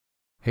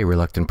Hey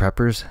Reluctant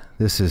Preppers,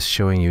 this is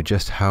showing you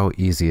just how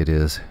easy it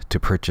is to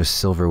purchase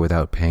silver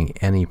without paying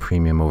any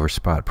premium over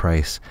spot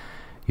price.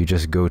 You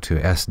just go to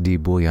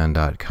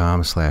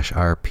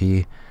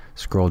sdbullion.com/rp,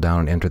 scroll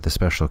down and enter the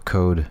special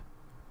code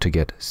to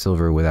get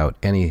silver without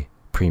any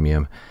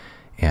premium,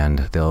 and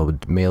they'll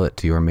mail it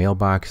to your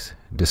mailbox,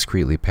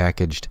 discreetly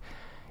packaged.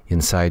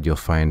 Inside you'll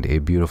find a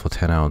beautiful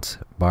 10-ounce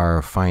bar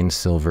of fine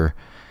silver,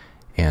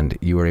 and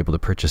you are able to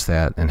purchase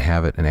that and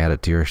have it and add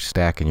it to your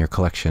stack and your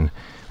collection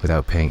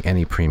without paying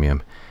any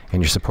premium,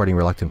 and you're supporting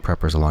Reluctant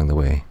Preppers along the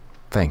way.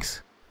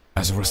 Thanks.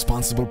 As a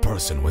responsible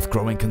person with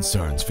growing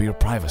concerns for your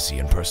privacy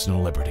and personal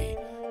liberty,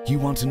 you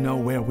want to know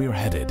where we're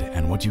headed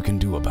and what you can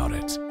do about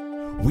it.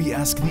 We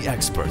ask the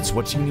experts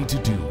what you need to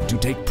do to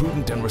take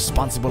prudent and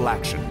responsible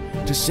action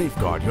to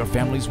safeguard your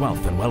family's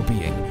wealth and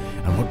well-being,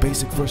 and what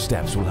basic first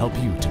steps will help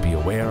you to be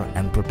aware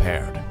and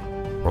prepared.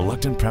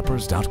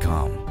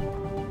 ReluctantPreppers.com.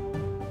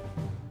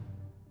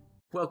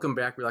 Welcome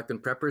back,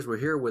 Reluctant Preppers. We're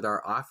here with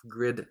our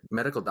off-grid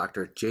medical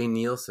doctor, Jay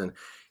Nielsen.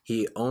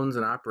 He owns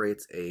and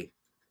operates a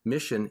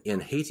mission in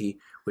Haiti,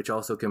 which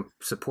also can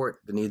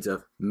support the needs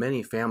of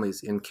many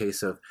families in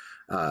case of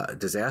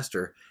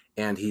disaster.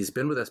 And he's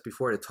been with us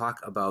before to talk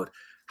about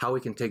how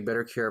we can take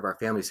better care of our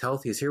family's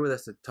health. He's here with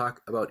us to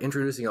talk about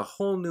introducing a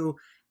whole new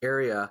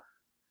area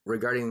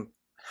regarding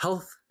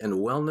health and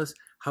wellness,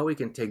 how we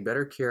can take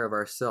better care of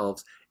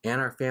ourselves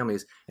and our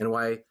families, and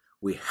why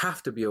we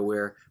have to be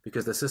aware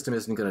because the system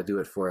isn't going to do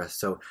it for us.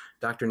 So,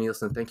 Dr.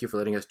 Nielsen, thank you for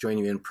letting us join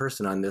you in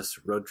person on this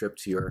road trip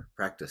to your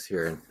practice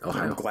here in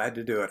Ohio. I'm glad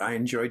to do it. I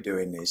enjoy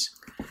doing these.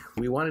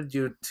 We wanted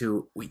you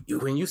to,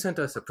 when you sent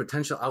us a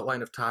potential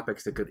outline of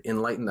topics that could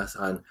enlighten us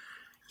on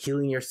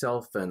healing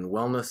yourself and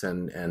wellness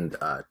and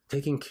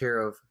taking care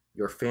of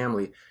your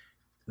family,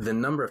 the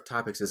number of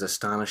topics is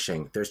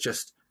astonishing.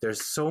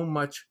 There's so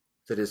much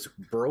that is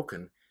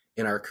broken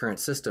in our current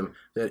system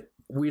that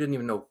we didn't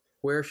even know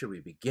where should we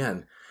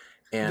begin.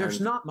 And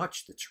there's not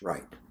much that's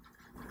right.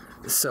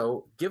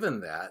 So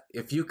given that,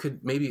 if you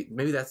could, maybe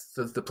that's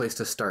the place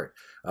to start.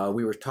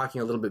 We were talking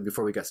a little bit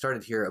before we got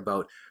started here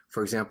about,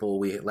 for example,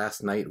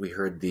 last night we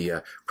heard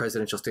the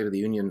presidential State of the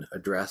Union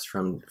address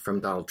from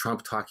Donald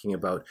Trump talking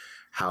about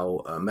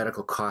how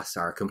medical costs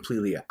are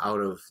completely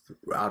out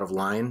of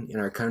line in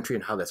our country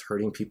and how that's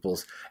hurting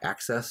people's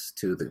access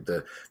to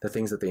the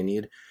things that they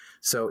need.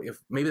 So if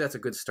maybe that's a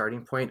good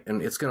starting point,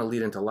 and it's going to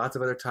lead into lots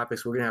of other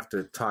topics. We're going to have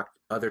to talk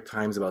other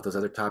times about those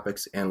other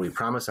topics, and we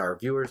promise our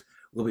viewers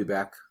we'll be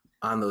back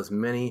on those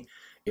many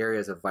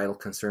areas of vital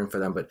concern for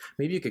them. But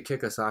maybe you could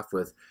kick us off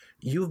with,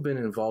 you've been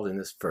involved in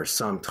this for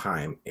some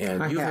time,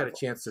 and you've had a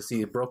chance to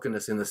see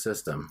brokenness in the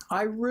system.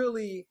 I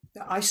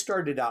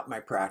started out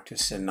my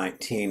practice in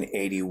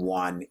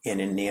 1981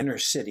 in the inner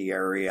city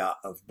area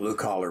of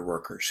blue-collar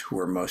workers who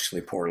were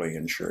mostly poorly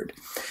insured.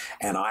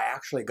 And I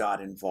actually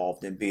got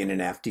involved in being an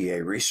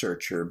FDA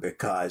researcher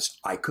because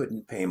I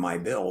couldn't pay my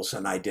bills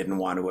and I didn't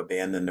want to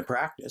abandon the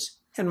practice.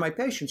 And my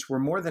patients were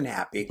more than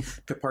happy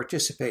to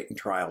participate in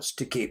trials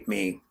to keep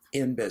me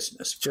in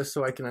business. Just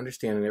so I can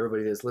understand, and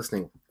everybody that's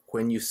listening,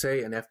 when you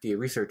say an FDA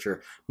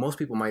researcher, most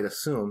people might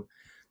assume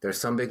there's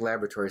some big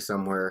laboratory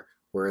somewhere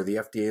where the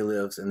FDA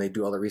lives and they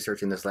do all the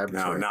research in this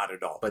laboratory. No, not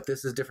at all. But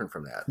this is different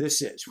from that.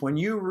 This is. When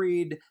you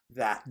read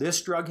that this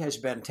drug has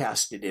been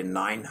tested in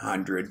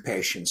 900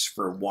 patients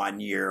for 1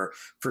 year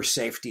for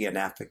safety and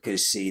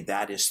efficacy,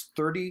 that is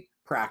 30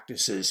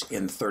 practices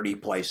in 30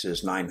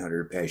 places,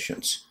 900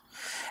 patients.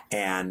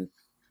 And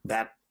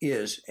that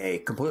is a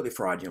completely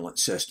fraudulent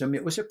system.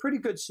 It was a pretty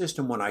good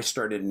system when I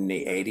started in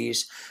the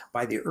 80s.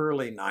 By the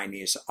early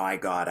 90s, I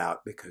got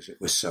out because it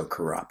was so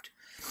corrupt.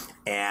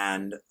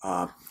 And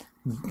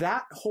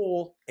that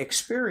whole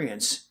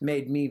experience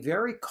made me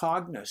very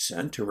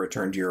cognizant, to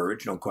return to your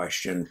original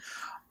question,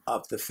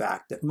 of the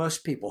fact that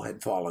most people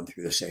had fallen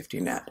through the safety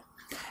net.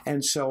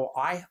 And so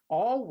I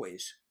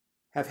always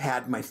have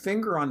had my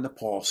finger on the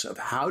pulse of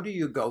how do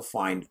you go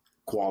find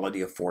quality,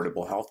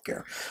 affordable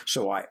healthcare.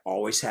 So I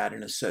always had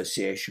an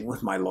association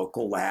with my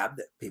local lab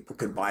that people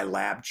could buy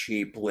lab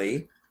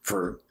cheaply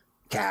for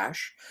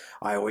cash.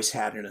 I always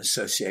had an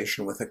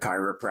association with a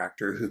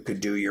chiropractor who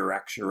could do your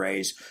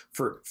x-rays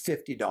for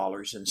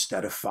 $50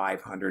 instead of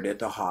 $500 at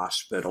the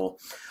hospital.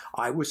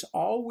 I was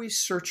always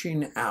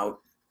searching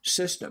out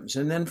systems.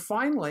 And then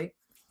finally,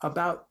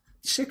 about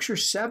 6 or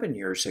 7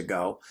 years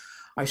ago,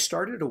 I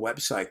started a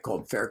website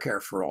called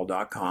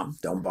faircareforall.com.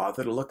 Don't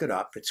bother to look it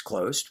up. It's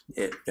closed.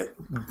 It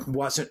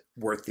wasn't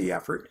worth the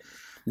effort.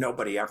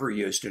 Nobody ever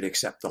used it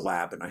except the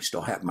lab, and I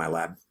still have my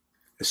lab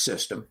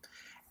system.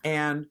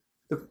 And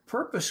the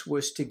purpose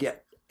was to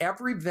get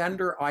every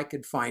vendor I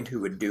could find who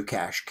would do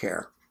cash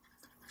care.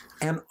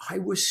 And I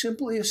was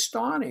simply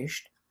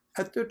astonished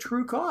at the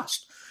true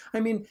cost. I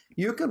mean,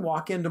 you can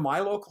walk into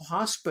my local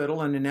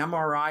hospital and an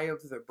MRI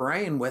of the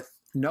brain with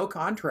no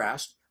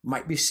contrast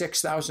might be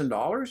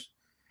 $6,000.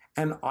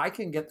 And I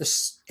can get the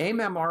same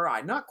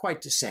MRI, not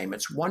quite the same,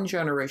 it's one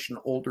generation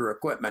older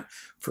equipment,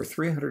 for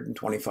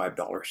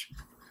 $325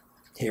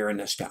 here in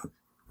this town.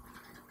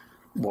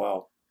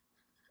 Well,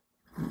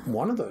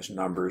 one of those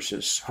numbers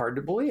is hard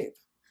to believe.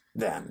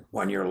 then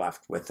when you're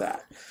left with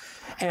that.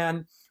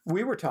 And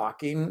we were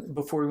talking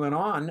before we went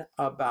on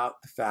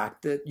about the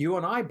fact that you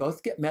and I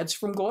both get meds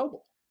from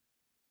Global.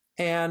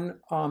 And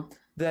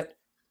that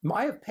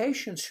I have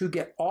patients who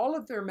get all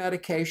of their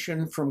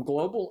medication from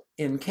Global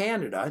in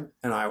Canada,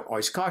 and I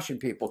always caution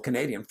people,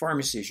 Canadian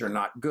pharmacies are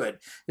not good.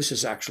 This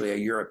is actually a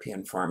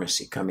European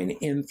pharmacy coming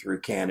in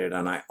through Canada,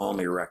 and I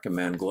only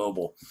recommend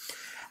Global.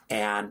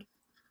 And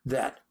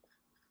that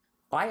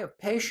I have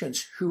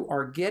patients who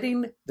are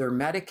getting their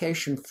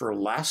medication for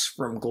less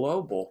from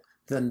Global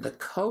than the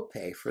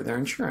copay for their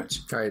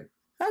insurance. Right.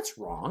 That's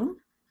wrong.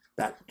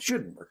 That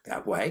shouldn't work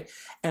that way.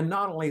 And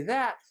not only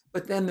that,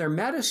 but then their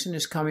medicine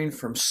is coming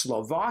from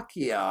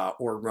Slovakia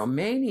or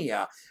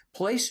Romania,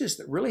 places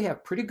that really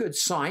have pretty good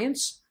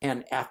science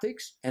and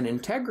ethics and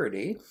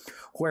integrity,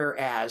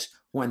 whereas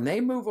when they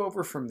move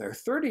over from their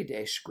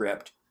 30-day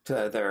script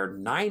to their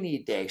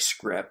 90-day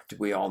script,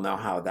 we all know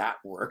how that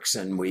works,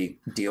 and we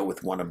deal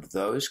with one of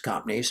those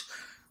companies.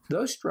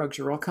 Those drugs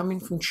are all coming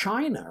from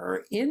China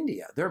or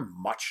India. They're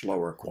much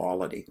lower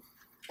quality.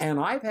 And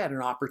I've had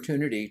an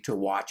opportunity to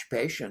watch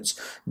patients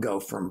go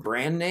from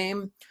brand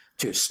name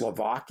to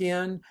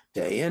Slovakian,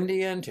 to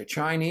Indian, to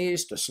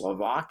Chinese, to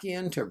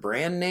Slovakian, to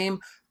brand name,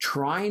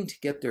 trying to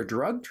get their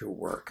drug to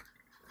work.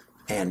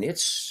 And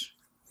those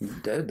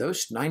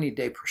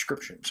 90-day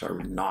prescriptions are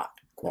not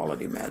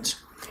quality meds.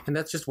 And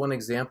that's just one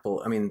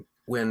example. I mean,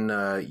 when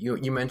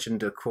you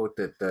mentioned a quote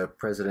that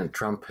President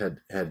Trump had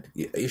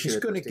issued. He's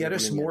going to get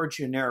us more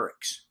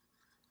generics.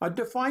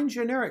 Define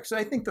generics.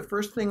 I think the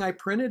first thing I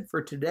printed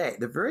for today,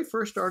 the very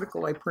first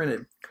article I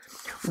printed,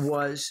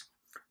 was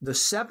the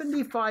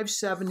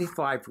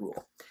 75-75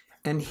 rule.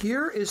 And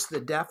here is the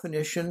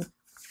definition.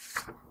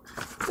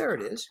 There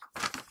it is.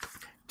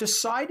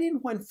 Deciding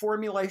when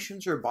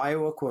formulations are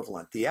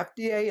bioequivalent. The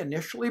FDA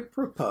initially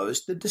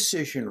proposed the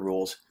decision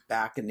rules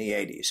back in the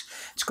 80s.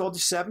 It's called the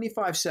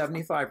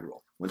 75-75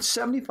 rule. What the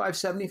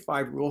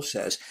 75-75 rule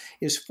says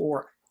is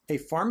for a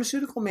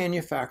pharmaceutical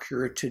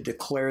manufacturer to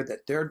declare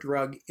that their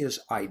drug is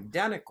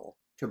identical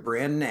to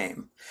brand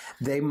name,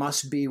 they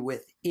must be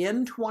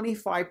within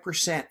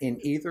 25%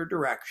 in either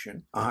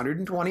direction,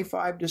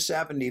 125 to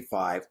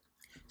 75,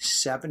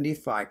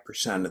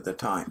 75% of the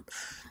time.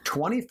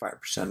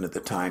 25% of the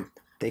time,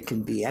 they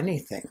can be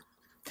anything.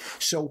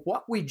 So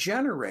what we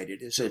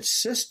generated is a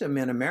system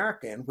in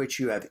America in which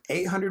you have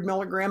 800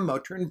 milligram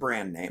Motrin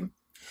brand name,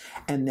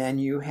 and then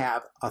you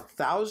have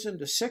 1,000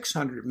 to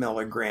 600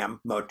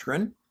 milligram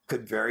Motrin,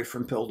 could vary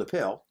from pill to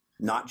pill,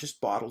 not just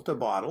bottle to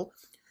bottle.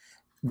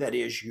 That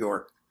is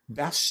your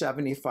best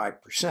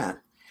 75%.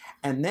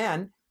 And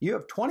then you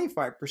have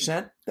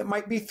 25% that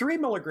might be 3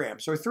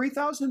 milligrams or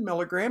 3,000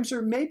 milligrams,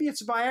 or maybe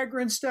it's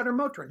Viagra instead of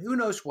Motrin. Who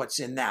knows what's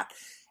in that?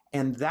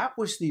 And that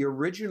was the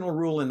original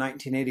rule in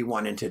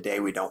 1981, and today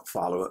we don't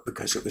follow it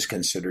because it was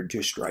considered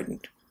too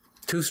strident.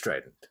 Too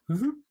strident.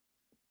 Mm-hmm.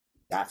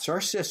 That's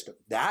our system.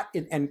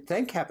 And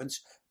thank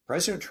heavens,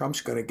 President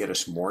Trump's going to get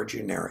us more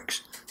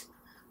generics.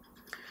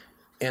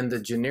 And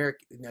the generic,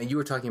 now you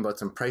were talking about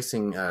some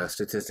pricing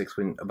statistics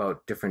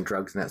about different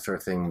drugs and that sort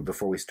of thing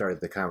before we started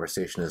the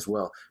conversation as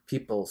well.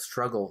 People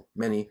struggle,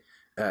 many,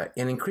 and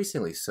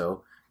increasingly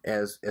so,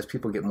 as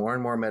people get more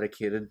and more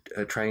medicated,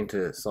 trying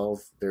to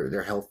solve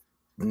their health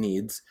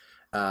needs,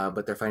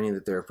 but they're finding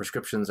that their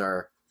prescriptions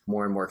are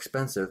more and more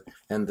expensive,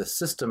 and the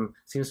system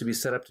seems to be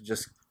set up to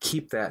just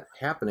keep that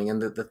happening.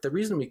 And the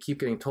reason we keep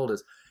getting told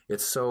is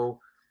it's so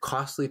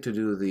costly to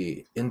do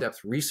the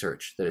in-depth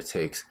research that it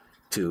takes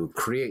to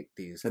create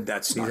these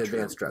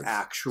advanced drugs.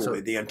 Actually,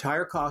 the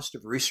entire cost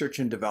of research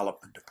and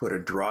development to put a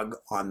drug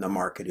on the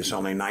market is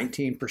only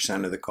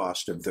 19% of the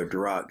cost of the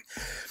drug.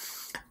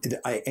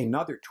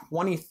 Another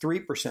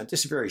 23%,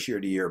 this varies year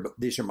to year, but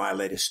these are my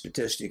latest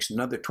statistics,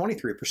 another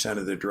 23%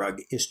 of the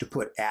drug is to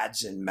put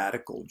ads in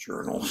medical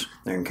journals,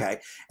 okay?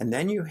 And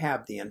then you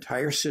have the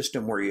entire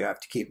system where you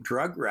have to keep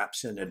drug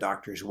reps in the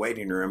doctor's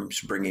waiting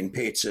rooms bringing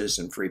pizzas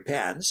and free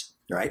pens,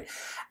 right?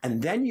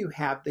 And then you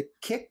have the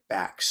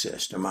kickback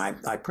system. I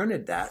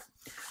printed that.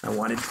 I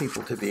wanted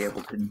people to be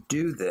able to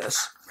do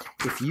this.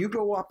 If you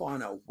go up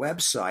on a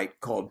website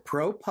called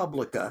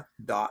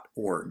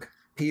ProPublica.org,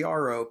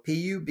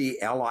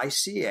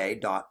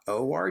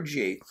 ProPublica.org,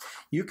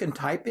 you can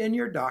type in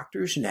your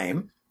doctor's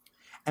name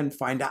and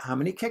find out how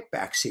many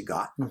kickbacks he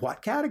got and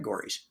what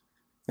categories.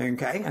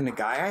 Okay, and the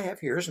guy I have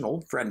here is an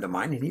old friend of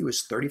mine, and he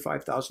was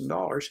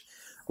 $35,000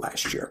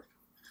 last year.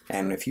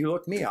 And if you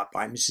look me up,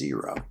 I'm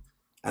zero.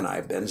 And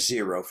I've been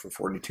zero for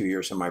 42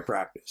 years in my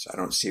practice. I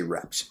don't see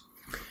reps.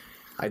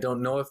 I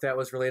don't know if that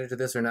was related to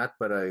this or not,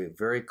 but a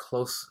very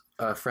close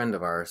friend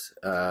of ours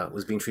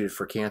was being treated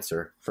for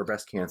cancer, for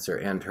breast cancer,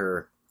 and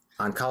her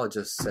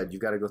oncologist said,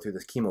 you've got to go through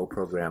this chemo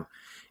program.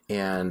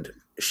 And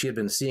she had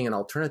been seeing an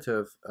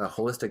alternative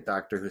holistic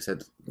doctor who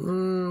said,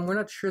 we're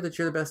not sure that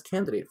you're the best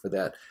candidate for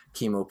that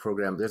chemo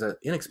program. There's an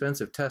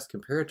inexpensive test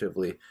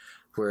comparatively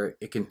where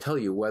it can tell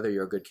you whether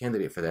you're a good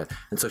candidate for that.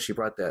 And so she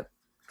brought that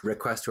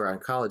request to our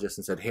oncologist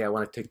and said, hey, I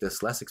want to take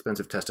this less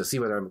expensive test to see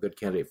whether I'm a good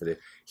candidate for the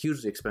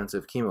hugely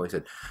expensive chemo. He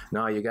said,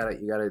 no, you gotta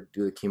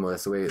do the chemo.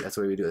 That's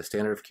the way we do it,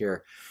 standard of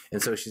care.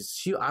 And so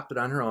she opted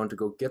on her own to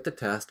go get the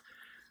test.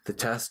 The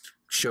test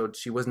showed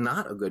she was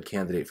not a good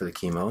candidate for the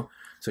chemo.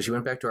 So she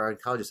went back to our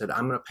oncologist and said,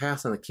 I'm going to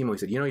pass on the chemo. He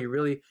said, you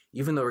really,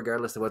 even though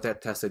regardless of what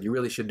that test said, you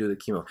really should do the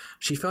chemo.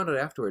 She found out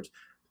afterwards,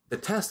 the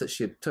test that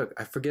she had took,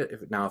 I forget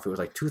if it was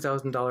like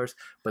 $2,000,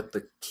 but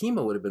the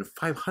chemo would have been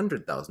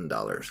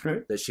 $500,000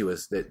 right.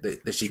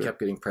 that she kept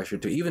getting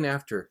pressured to, even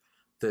after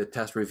the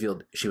test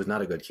revealed she was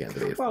not a good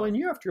candidate. Well, and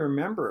you have to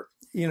remember,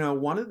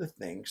 one of the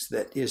things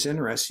that is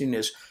interesting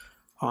is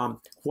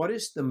what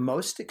is the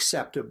most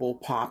acceptable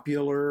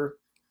popular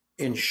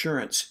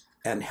insurance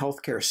and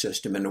healthcare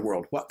system in the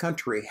world? What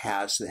country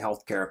has the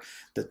healthcare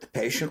that the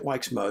patient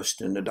likes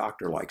most and the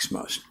doctor likes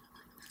most?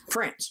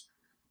 France.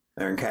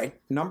 Okay,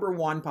 number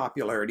one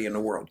popularity in the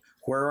world.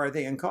 Where are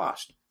they in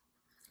cost?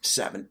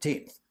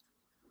 17th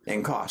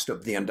in cost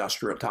of the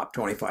top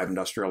 25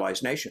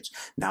 industrialized nations.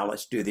 Now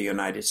let's do the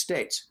United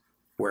States.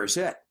 Where's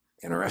it?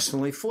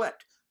 Interestingly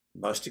flipped.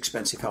 Most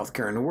expensive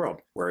healthcare in the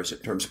world. Where is it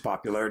in terms of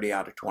popularity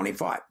out of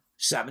 25?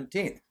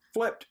 17th.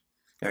 Flipped.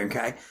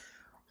 Okay.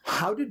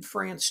 How did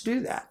France do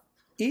that?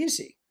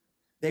 Easy.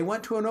 They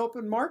went to an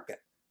open market.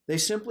 They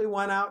simply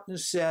went out and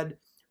said,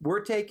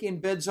 we're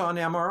taking bids on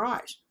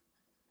MRIs.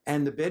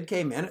 And the bid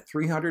came in at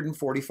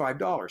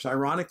 $345.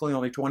 Ironically,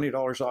 only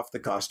 $20 off the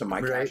cost of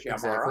my cash MRI.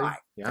 Exactly.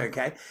 Yeah.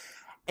 Okay.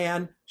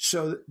 And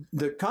so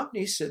the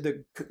company said,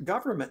 the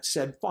government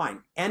said,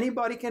 fine,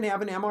 anybody can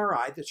have an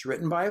MRI that's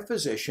written by a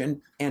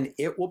physician and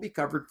it will be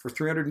covered for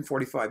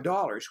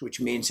 $345,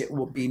 which means it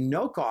will be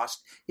no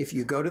cost if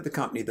you go to the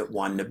company that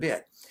won the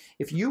bid.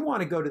 If you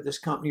want to go to this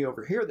company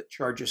over here that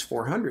charges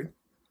 $400,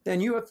 then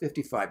you have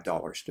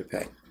 $55 to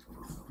pay.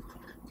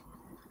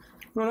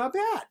 Well, not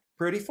bad.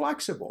 Pretty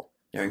flexible.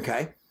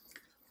 Okay.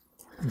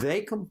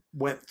 They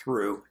went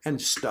through and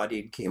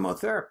studied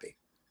chemotherapy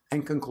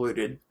and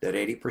concluded that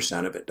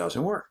 80% of it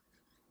doesn't work.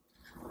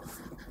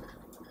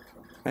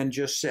 And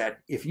just said,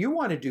 if you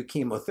want to do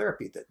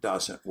chemotherapy that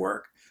doesn't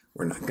work,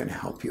 we're not going to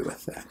help you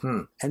with that.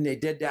 And they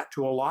did that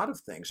to a lot of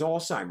things.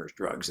 Alzheimer's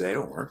drugs, they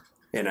don't work.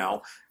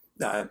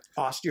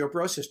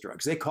 Osteoporosis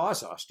drugs, they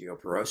cause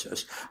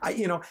osteoporosis.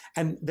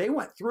 And they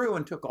went through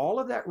and took all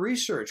of that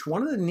research.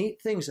 One of the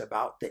neat things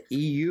about the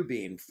EU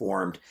being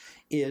formed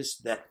is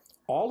that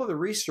all of the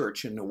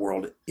research in the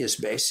world is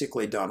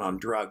basically done on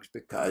drugs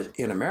because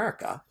in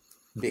America,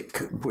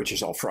 which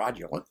is all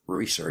fraudulent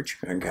research,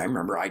 okay,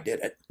 remember I did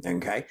it,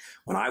 okay,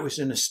 when I was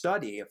in a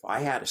study, if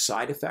I had a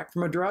side effect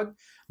from a drug,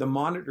 the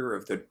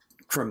monitor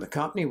from the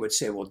company would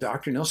say, well,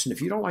 Dr. Nielsen,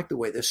 if you don't like the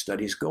way this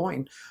study's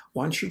going,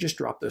 why don't you just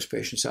drop those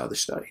patients out of the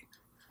study?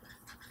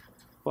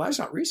 Well, that's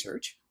not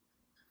research.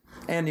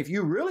 And if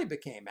you really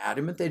became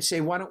adamant, they'd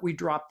say, why don't we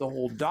drop the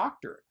whole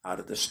doctor out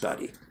of the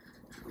study?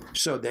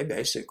 So they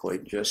basically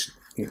just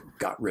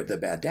got rid of the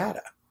bad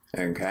data,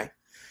 okay?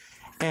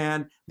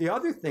 And the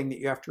other thing that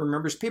you have to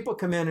remember is people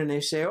come in and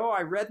they say, oh,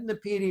 I read in the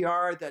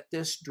PDR that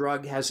this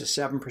drug has a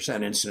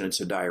 7% incidence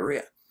of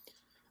diarrhea.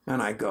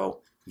 And I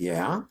go,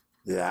 yeah,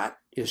 that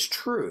is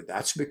true.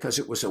 That's because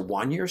it was a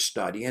 1-year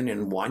study, and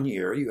in 1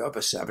 year, you have a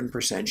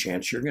 7%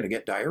 chance you're going to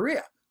get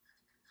diarrhea.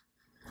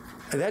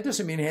 And that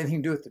doesn't mean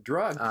anything to do with the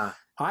drug.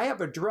 I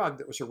have a drug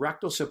that was a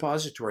rectal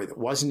suppository that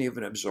wasn't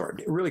even absorbed.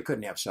 It really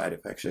couldn't have side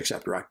effects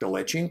except rectal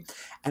itching.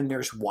 And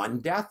there's one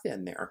death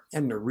in there.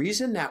 And the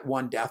reason that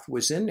one death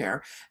was in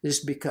there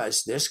is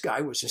because this guy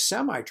was a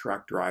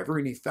semi-truck driver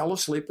and he fell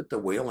asleep at the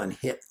wheel and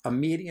hit a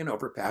median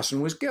overpass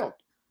and was killed.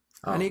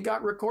 Oh. And he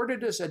got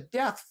recorded as a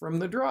death from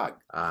the drug.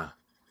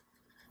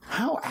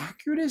 How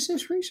accurate is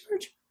this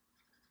research?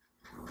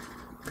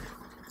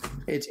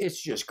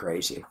 It's just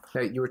crazy.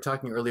 Now, you were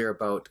talking earlier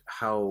about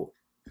how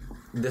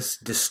this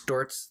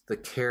distorts the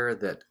care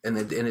and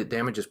it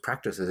damages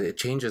practices. It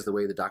changes the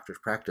way the doctors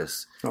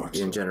practice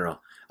in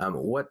general.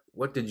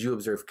 What did you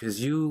observe?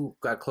 Because you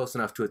got close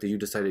enough to it that you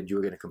decided you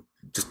were going to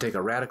just take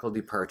a radical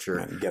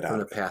departure from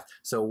the path.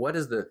 So what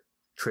is the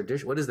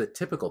tradition? What is the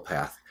typical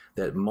path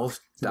that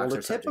most doctors?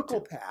 Well, the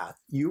typical path,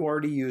 you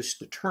already used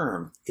the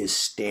term, is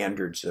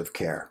standards of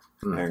care.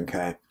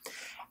 Okay,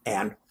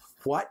 and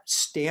what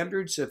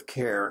standards of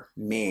care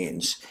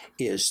means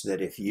is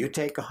that if you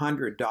take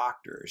 100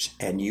 doctors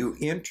and you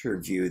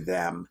interview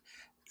them,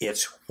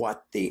 it's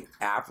what the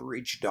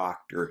average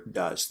doctor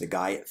does, the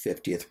guy at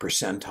 50th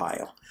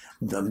percentile.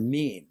 The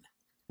mean,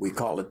 we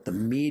call it the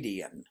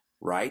median,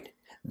 right?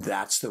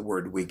 That's the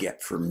word we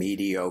get for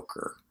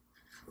mediocre.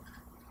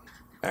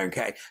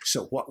 Okay,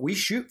 so what we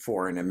shoot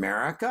for in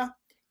America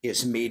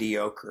is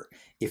mediocre.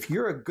 If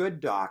you're a good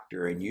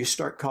doctor and you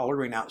start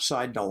coloring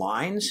outside the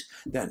lines,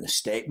 then the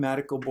state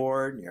medical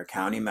board and your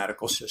county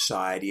medical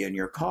society and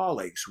your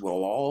colleagues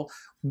will all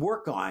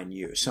work on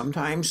you.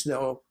 Sometimes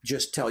they'll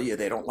just tell you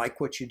they don't like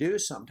what you do.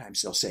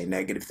 Sometimes they'll say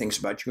negative things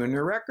about you in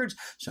their records.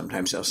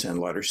 Sometimes they'll send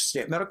letters to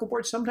state medical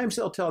board. Sometimes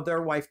they'll tell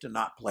their wife to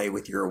not play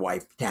with your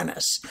wife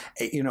tennis.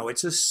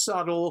 It's a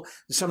subtle,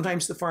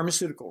 sometimes the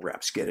pharmaceutical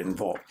reps get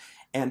involved.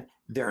 And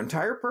their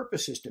entire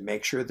purpose is to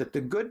make sure that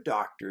the good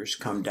doctors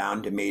come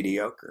down to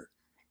mediocre.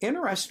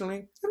 Interestingly,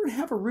 they don't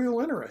have a real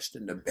interest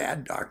in the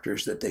bad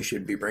doctors that they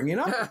should be bringing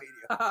up to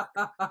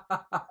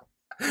mediocre.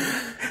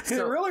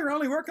 They really are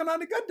only working on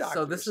the good doctors.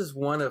 So this is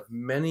one of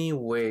many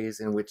ways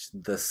in which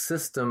the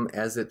system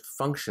as it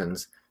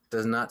functions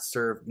does not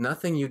serve,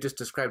 nothing you just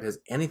described has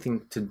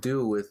anything to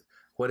do with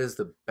what is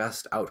the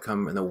best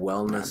outcome and the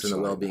wellness and the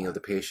well-being of the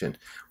patient.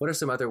 What are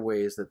some other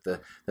ways that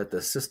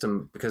the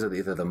system, because of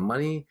either the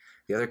money,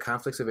 the other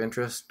conflicts of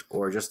interest,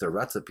 or just the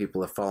ruts that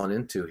people have fallen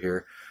into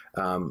here,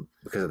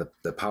 because of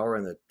the power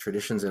and the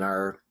traditions in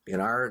our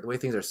the way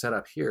things are set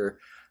up here,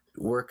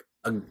 work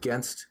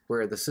against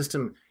where the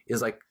system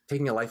is like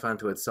taking a life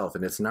onto itself,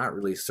 and it's not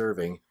really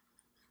serving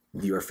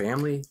your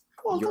family.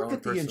 Well, look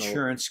at the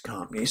insurance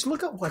companies.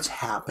 Look at what's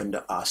happened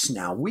to us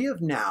now. We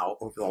have now,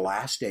 over the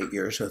last 8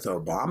 years with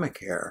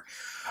Obamacare,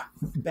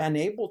 been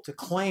able to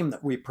claim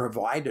that we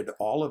provided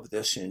all of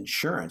this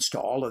insurance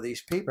to all of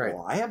these people. Right.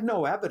 I have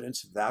no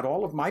evidence of that.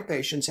 All of my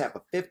patients have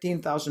a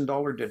 $15,000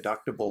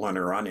 deductible and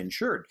are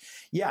uninsured.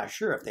 Yeah,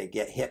 sure, if they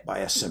get hit by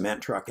a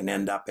cement truck and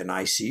end up in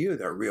ICU,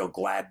 they're real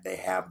glad they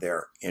have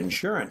their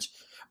insurance.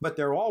 But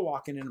they're all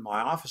walking into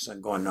my office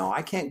and going, no,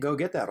 I can't go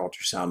get that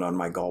ultrasound on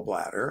my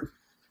gallbladder,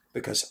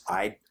 because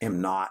I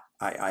am not,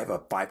 I have a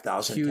 $5,000,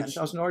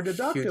 $10,000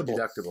 deductible. Huge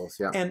deductibles,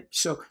 yeah. And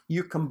so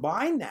you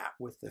combine that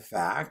with the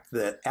fact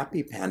that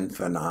EpiPen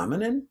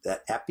phenomenon,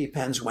 that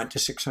EpiPens went to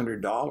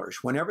 $600.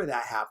 Whenever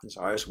that happens,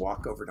 I always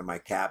walk over to my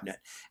cabinet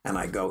and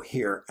I go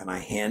here and I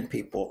hand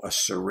people a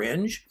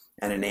syringe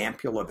and an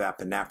ampule of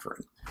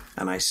epinephrine.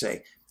 And I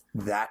say,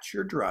 that's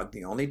your drug.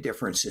 The only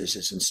difference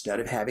is instead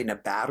of having a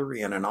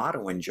battery and an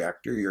auto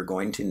injector, you're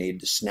going to need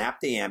to snap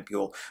the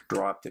ampule,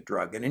 draw up the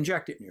drug, and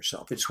inject it in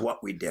yourself. It's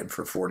what we did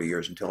for 40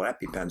 years until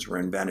EpiPens were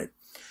invented.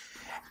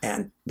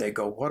 And they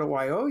go, what do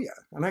I owe you?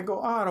 And I go,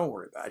 oh, don't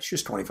worry about it. It's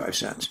just 25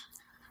 cents.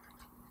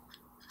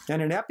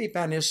 And an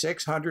EpiPen is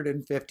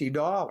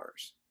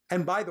 $650.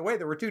 And by the way,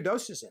 there were 2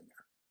 doses in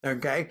there.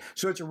 Okay?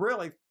 So it's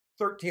really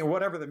 13,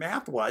 whatever the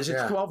math was.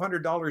 It's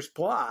 $1,200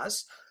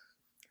 plus.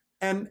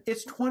 And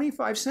it's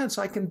 25 cents.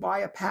 I can buy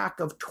a pack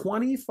of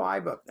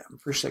 25 of them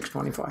for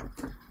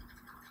 $6.25.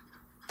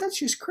 That's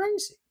just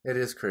crazy. It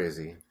is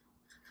crazy.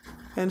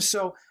 And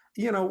so,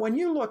 when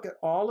you look at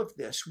all of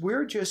this,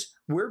 we're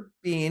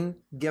being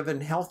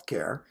given health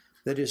care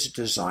that is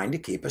designed to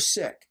keep us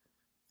sick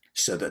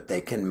so that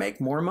they can make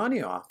more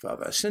money off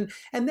of us. And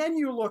then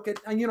you look at,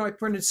 I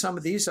printed some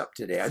of these up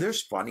today.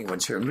 There's funny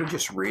ones here. Let me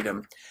just read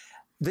them.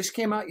 This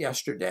came out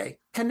yesterday.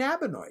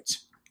 Cannabinoids.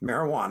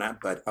 Marijuana,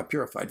 but a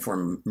purified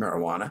form of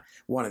marijuana,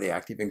 one of the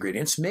active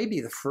ingredients, may be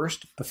the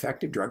first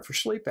effective drug for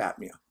sleep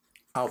apnea.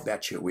 I'll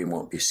bet you we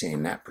won't be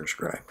seeing that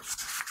prescribed.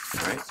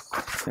 All right?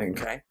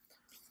 Okay.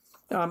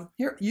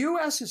 Here,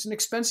 U.S. is an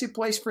expensive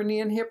place for knee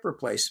and hip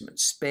replacement.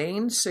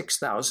 Spain,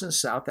 $6,000,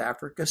 South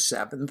Africa,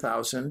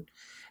 $7,000,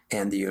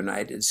 and the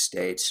United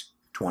States,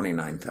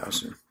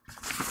 $29,000.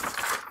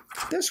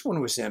 This one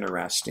was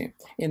interesting.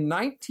 In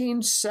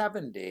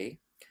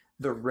 1970,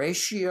 the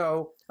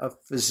ratio of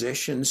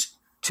physicians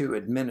to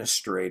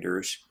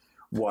administrators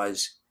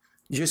was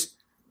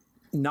just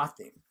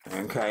nothing,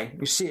 okay?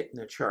 You see it in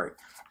the chart.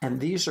 And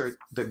these are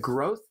the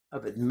growth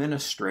of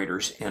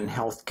administrators in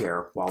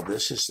healthcare, while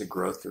this is the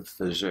growth of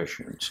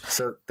physicians.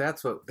 So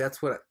that's what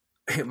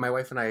my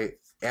wife and I,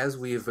 as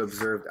we've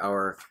observed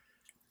our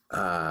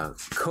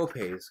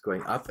copays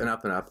going up and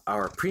up and up,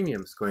 our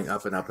premiums going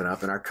up and up and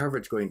up, and our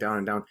coverage going down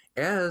and down,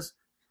 as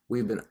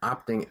we've been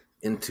opting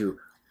into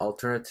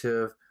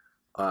alternative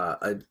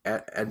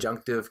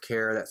adjunctive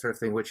care, that sort of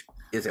thing, which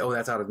is,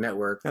 that's out of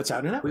network. That's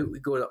out of network. We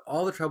go to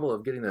all the trouble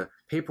of getting the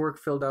paperwork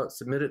filled out,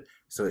 submitted,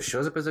 so it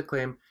shows up as a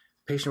claim,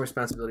 patient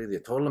responsibility, the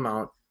total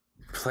amount,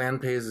 plan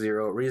pays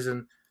 $0,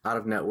 reason out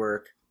of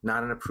network,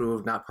 not an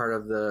approved, not part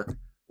of the,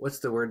 what's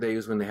the word they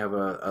use when they have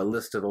a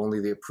list of only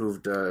the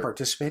approved?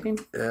 Participating?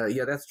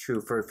 Yeah, that's true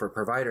for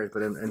providers,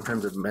 but in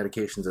terms of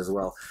medications as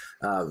well,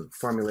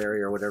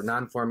 formulary or whatever,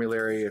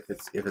 non-formulary if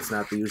it's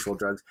not the usual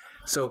drugs.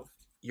 So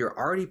you're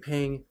already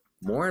paying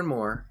more and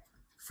more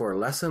for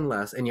less and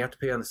less, and you have to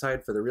pay on the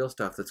side for the real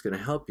stuff that's going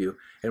to help you.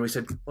 And we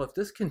said, well, if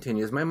this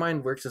continues, my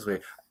mind works this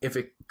way. If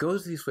it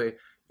goes this way,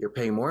 you're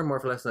paying more and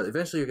more for less and less.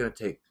 Eventually, you're going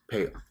to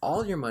pay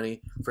all your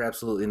money for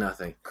absolutely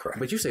nothing. Correct.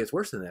 But you say it's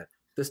worse than that.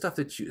 The stuff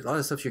a lot of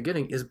the stuff you're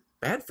getting is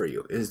bad for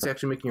you. It's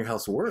actually making your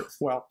health worse.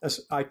 Well,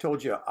 as I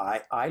told you,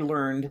 I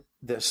learned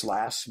this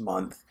last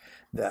month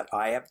that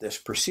I have this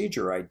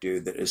procedure I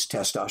do that is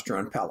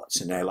testosterone pellets,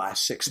 and they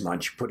last 6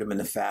 months. You put them in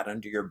the fat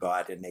under your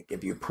butt, and they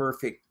give you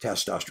perfect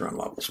testosterone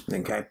levels,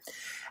 okay?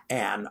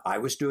 And I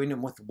was doing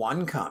them with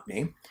one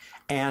company,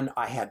 and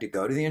I had to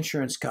go to the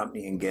insurance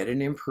company and get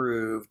it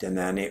improved, and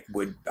then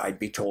I'd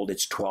be told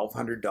it's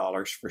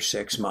 $1,200 for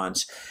 6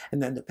 months,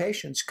 and then the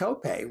patient's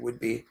copay would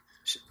be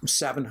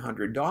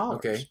 $700.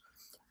 Okay.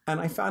 And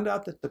I found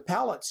out that the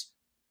pellets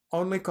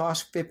only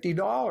cost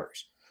 $50.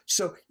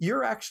 So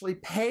you're actually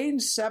paying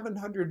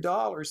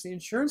 $700. The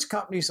insurance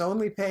company's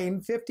only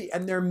paying $50,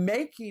 and they're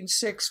making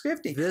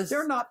 $650.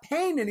 They're not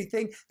paying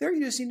anything. They're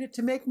using it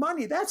to make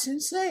money. That's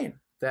insane.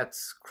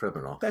 That's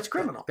criminal. That's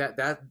criminal.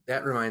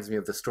 That reminds me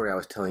of the story I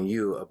was telling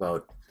you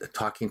about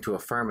talking to a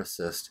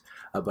pharmacist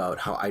about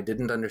how I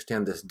didn't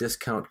understand this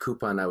discount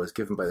coupon I was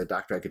given by the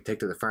doctor I could take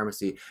to the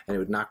pharmacy, and it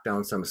would knock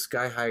down some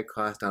sky-high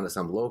cost down to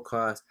some low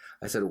cost.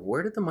 I said,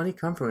 where did the money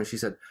come from? And she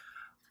said,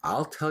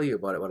 I'll tell you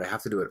about it, but I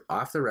have to do it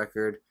off the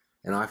record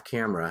and off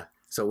camera.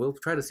 So we'll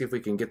try to see if we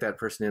can get that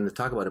person in to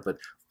talk about it. But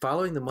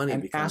following the money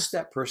and ask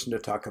that person to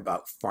talk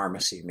about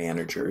pharmacy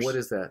managers. What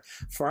is that?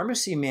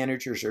 Pharmacy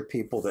managers are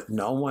people that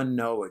no one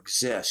knows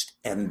exist,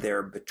 and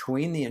they're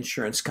between the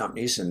insurance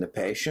companies and the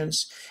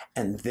patients,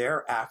 and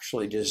they're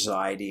actually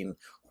deciding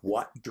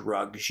what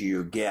drugs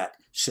you get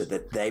so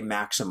that they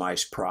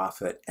maximize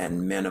profit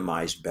and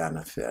minimize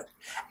benefit.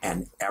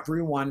 And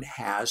everyone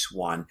has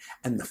one,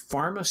 and the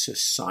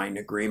pharmacists sign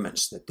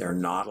agreements that they're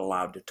not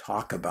allowed to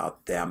talk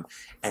about them.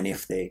 And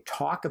if they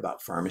talk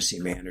about pharmacy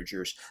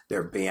managers,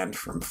 they're banned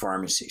from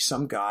pharmacy.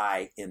 Some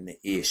guy in the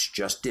East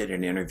just did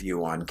an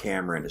interview on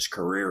camera, and his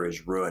career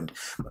is ruined,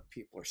 but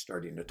people are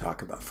starting to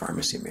talk about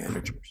pharmacy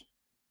managers.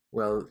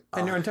 Well,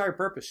 and their entire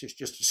purpose is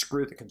just to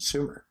screw the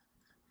consumer.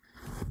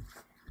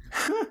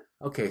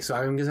 Okay, so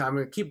I'm going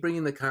to keep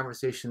bringing the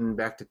conversation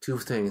back to three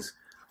things.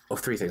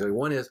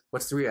 One is,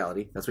 what's the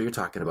reality? That's what you're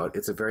talking about.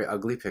 It's a very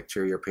ugly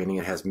picture you're painting.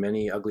 It has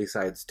many ugly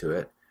sides to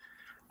it.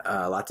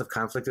 Lots of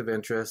conflict of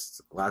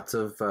interest, lots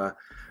of...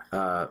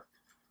 but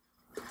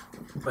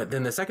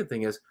then the second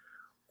thing is,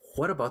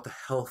 what about the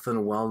health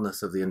and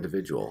wellness of the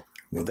individual?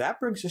 Well, that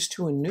brings us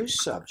to a new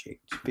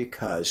subject,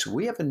 because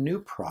we have a new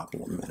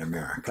problem in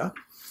America,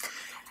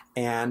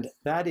 and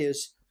that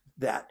is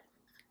that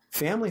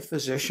family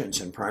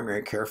physicians and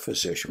primary care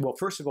physicians, well,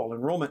 first of all,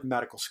 enrollment in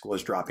medical school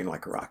is dropping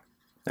like a rock.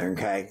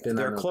 Okay.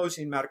 They're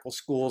closing medical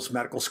schools.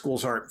 Medical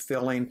schools aren't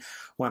filling.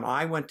 When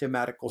I went to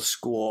medical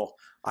school,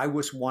 I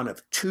was one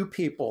of 2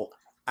 people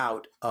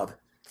out of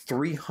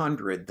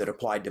 300 that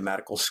applied to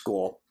medical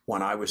school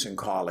when I was in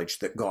college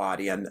that got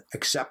in.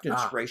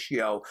 Acceptance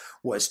ratio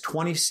was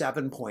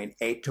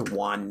 27.8 to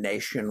 1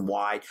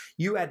 nationwide.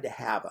 You had to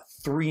have a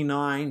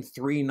 3.9,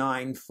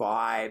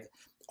 3.95.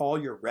 All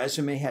your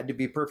resume had to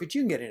be perfect.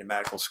 You can get into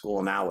medical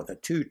school now with a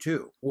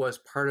 2.2. Was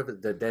part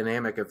of the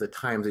dynamic of the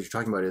times that you're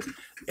talking about is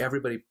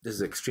everybody, this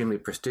is an extremely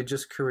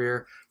prestigious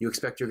career. You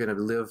expect you're going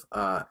to live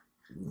a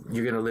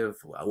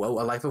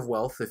life of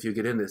wealth if you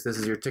get in this. This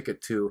is your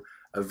ticket to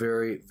a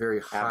very, very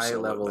high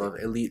level of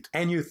elite.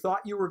 And you thought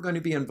you were going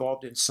to be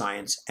involved in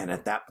science, and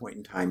at that point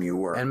in time you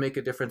were. And make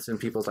a difference in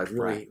people's lives,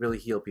 really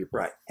heal people.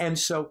 Right. And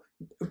so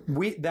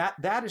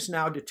that is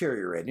now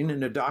deteriorating,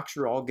 and the docs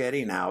are all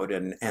getting out,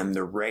 and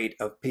the rate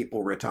of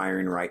people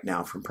retiring right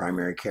now from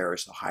primary care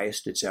is the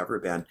highest it's ever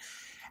been.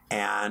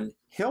 And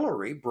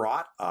Hillary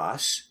brought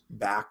us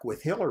back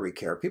with Hillary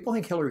Care. People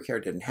think Hillary Care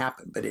didn't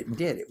happen, but it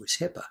did. It was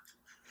HIPAA.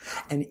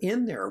 And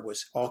in there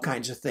was all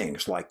kinds of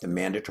things like the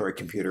mandatory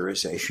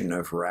computerization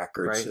of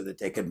records so that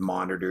they could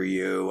monitor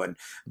you, and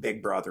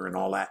Big Brother and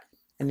all that.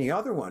 And the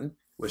other one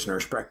was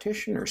nurse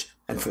practitioners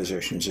and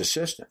physician's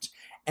assistants.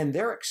 And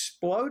they're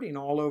exploding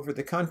all over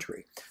the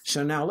country.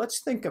 So now let's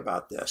think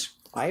about this.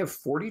 I have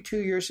 42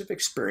 years of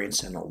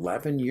experience and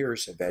 11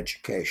 years of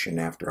education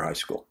after high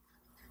school.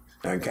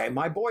 Okay,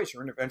 my boys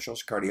are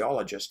interventionalist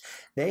cardiologists.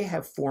 They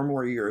have 4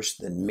 more years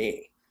than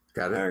me.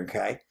 Got it.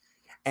 Okay.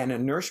 And a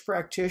nurse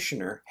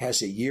practitioner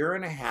has 1.5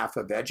 years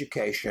of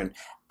education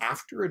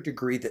after a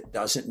degree that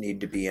doesn't need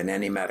to be in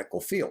any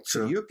medical field.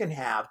 So you can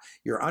have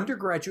your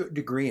undergraduate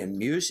degree in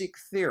music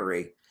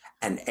theory,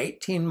 and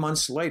 18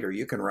 months later,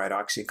 you can write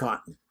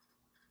OxyContin.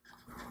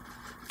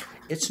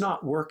 It's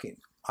not working.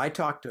 I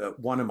talk to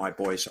one of my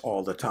boys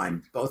all the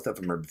time. Both of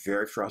them are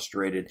very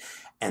frustrated,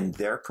 and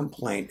their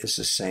complaint is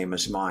the same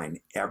as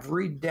mine.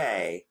 Every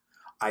day,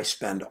 I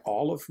spend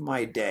all of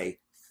my day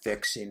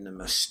fixing the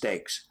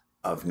mistakes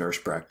of nurse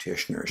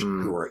practitioners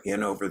who are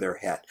in over their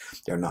head.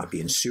 They're not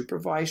being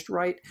supervised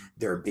right.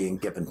 They're being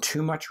given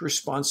too much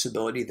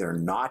responsibility. They're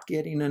not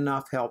getting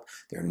enough help.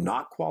 They're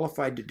not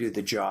qualified to do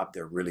the job.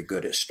 They're really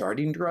good at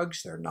starting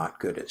drugs. They're not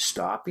good at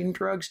stopping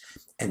drugs.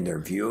 And their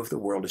view of the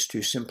world is too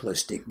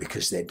simplistic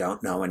because they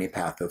don't know any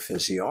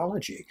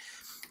pathophysiology.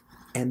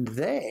 And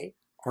they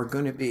are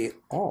going to be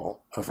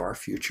all of our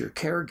future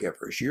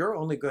caregivers. You're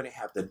only going to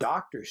have the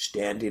doctors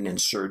standing in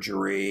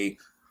surgery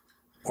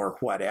or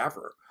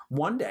whatever.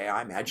 One day,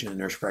 I imagine the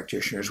nurse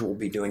practitioners will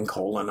be doing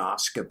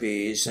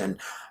colonoscopies and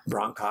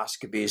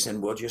bronchoscopies,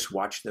 and we'll just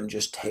watch them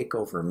just take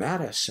over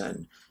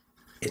medicine.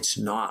 It's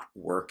not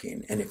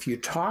working. And if you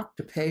talk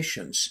to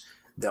patients,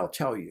 they'll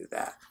tell you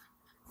that.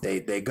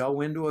 They go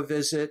into a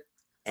visit,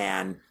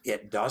 and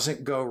it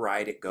doesn't go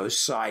right. It goes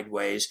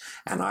sideways.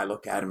 And I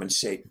look at them and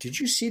say, "Did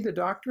you see the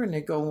doctor?" And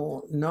they go,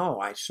 "Well, no,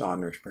 I saw a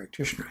nurse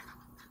practitioner."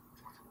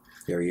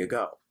 There you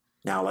go.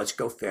 Now let's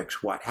go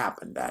fix what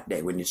happened that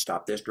day. When you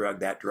stop this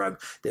drug, that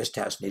drug, this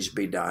test needs to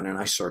be done, and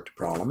I sort the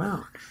problem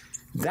out.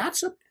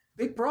 That's a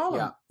big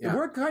problem. Yeah.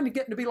 We're kind of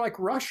getting to be like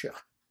Russia,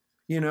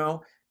 you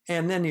know,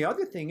 And then the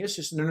other thing is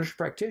the nurse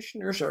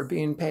practitioners are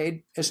being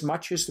paid as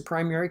much as the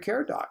primary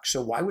care doc.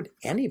 So why would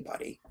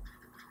anybody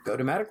go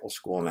to medical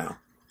school now?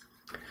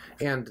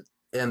 And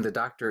the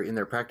doctor in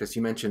their practice,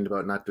 you mentioned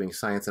about not doing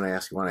science, and I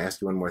want to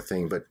ask you one more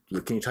thing, but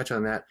can you touch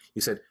on that?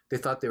 You said they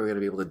thought they were going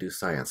to be able to do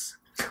science.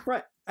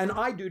 Right. And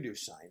I do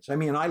science. I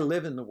mean, I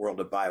live in the world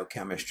of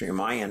biochemistry.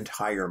 My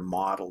entire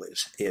model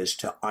is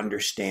to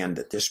understand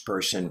that this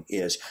person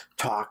is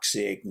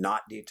toxic,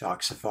 not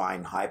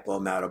detoxifying,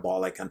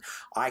 hypometabolic, and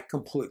I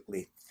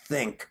completely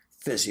think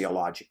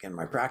physiologic in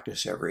my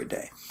practice every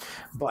day.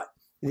 But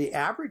the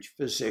average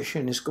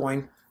physician is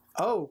going,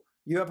 oh,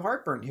 you have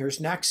heartburn, here's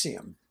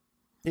Nexium.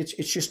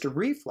 It's just a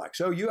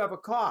reflex. Oh, you have a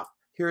cough.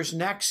 Here's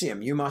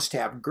Nexium. You must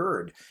have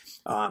GERD.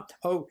 I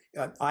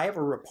have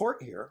a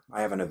report here.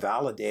 I haven't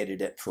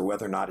validated it for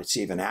whether or not it's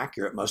even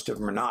accurate. Most of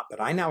them are not.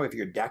 But I now have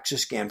your DEXA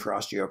scan for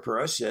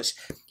osteoporosis.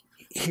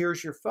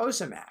 Here's your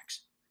Fosamax.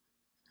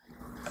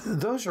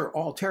 Those are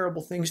all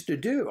terrible things to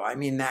do. I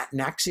mean, that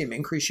Nexium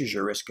increases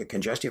your risk of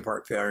congestive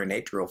heart failure and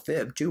atrial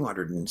fib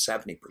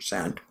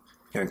 270%.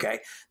 Okay,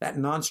 that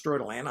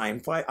non-steroidal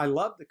anti-inflammatory. I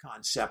love the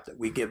concept that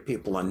we give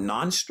people a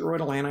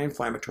non-steroidal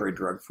anti-inflammatory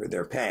drug for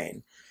their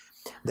pain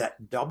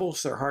that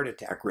doubles their heart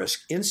attack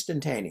risk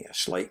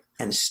instantaneously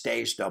and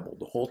stays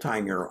doubled the whole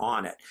time you're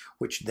on it,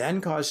 which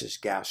then causes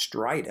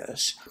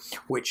gastritis,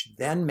 which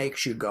then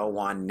makes you go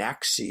on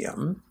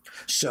Nexium.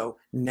 So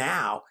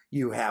now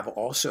you have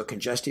also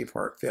congestive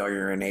heart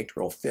failure and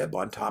atrial fib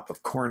on top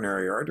of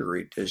coronary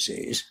artery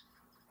disease.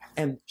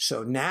 And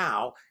so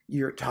now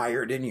you're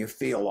tired and you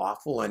feel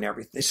awful and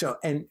everything. So,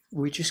 and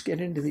we just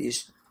get into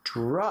these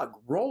drug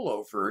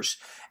rollovers.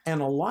 And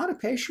a lot of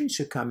patients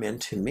who come in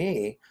to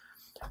me,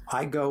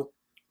 I go,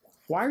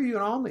 why are you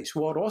on all these?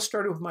 Well, it all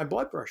started with my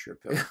blood pressure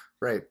pill.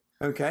 Right.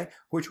 Okay,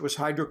 which was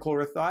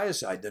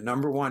hydrochlorothiazide, the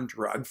number one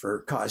drug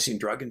for causing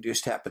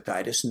drug-induced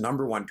hepatitis,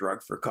 number one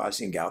drug for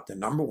causing gout, the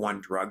number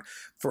one drug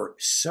for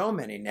so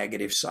many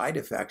negative side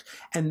effects.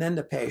 And then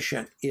the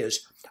patient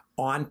is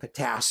on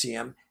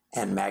potassium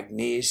and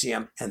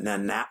magnesium, and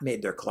then that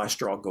made their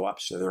cholesterol go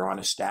up, so they're on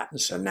a statin,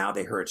 so now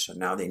they hurt, so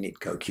now they need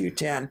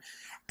CoQ10.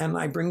 And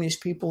I bring these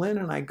people in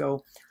and I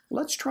go,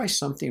 let's try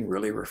something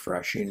really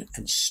refreshing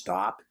and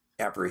stop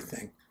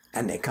everything.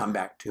 And they come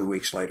back 2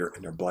 weeks later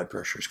and their blood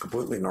pressure is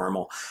completely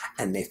normal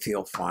and they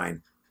feel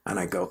fine. And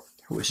I go,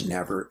 there was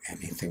never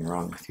anything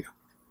wrong with you.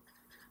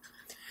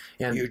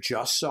 And you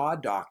just saw a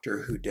doctor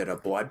who did a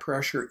blood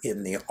pressure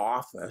in the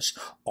office.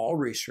 All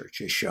research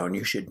has shown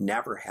you should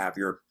never have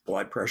your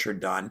blood pressure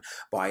done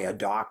by a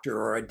doctor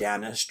or a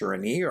dentist or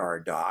an ER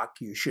doc.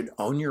 You should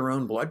own your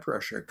own blood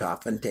pressure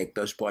cuff and take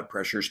those blood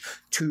pressures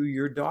to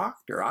your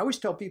doctor. I always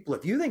tell people,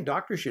 if you think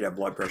doctors should have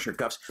blood pressure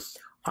cuffs,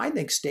 I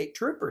think state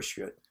troopers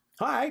should.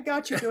 Hi, I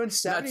got you doing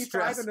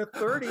 75 and a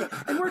 30,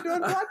 and we're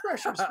doing blood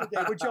pressures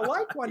today. Would you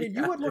like one? And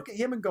you would look at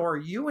him and go, are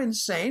you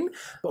insane?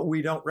 But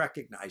we don't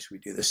recognize we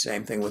do the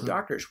same thing with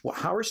doctors. Well,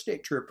 how are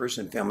state troopers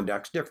and family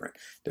docs different?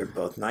 They're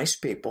both nice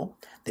people.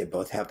 They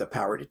both have the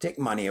power to take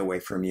money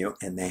away from you,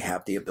 and they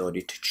have the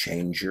ability to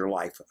change your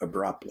life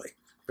abruptly.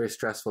 Very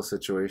stressful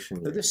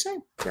situation. They're the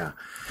same. Yeah.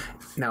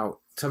 Now,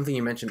 something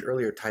you mentioned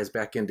earlier ties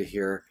back into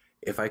here.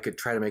 If I could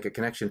try to make a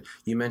connection,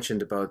 you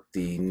mentioned about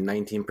the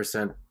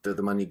 19% of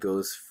the money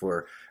goes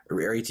for, or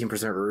 18%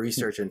 for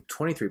research, and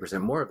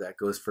 23% more of that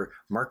goes for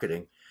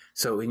marketing.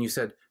 So when you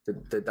said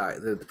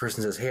the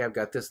person says, hey, I've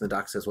got this, and the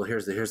doc says, well,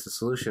 here's the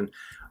solution.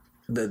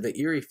 The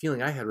eerie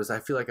feeling I had was I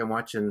feel like I'm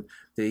watching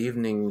the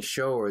evening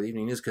show or the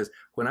evening news, because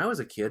when I was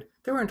a kid,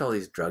 there weren't all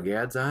these drug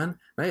ads on.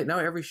 Now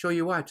every show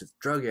you watch, it's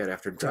drug ad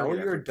after drug ad.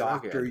 Tell your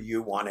doctor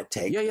you want to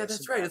take Yeah,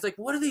 that's right. It's like,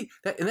 what are the...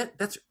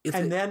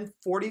 then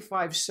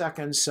 45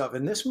 seconds of,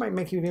 and this might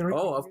make you...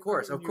 Oh, of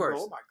course.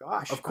 Oh, my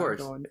gosh. Of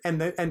course.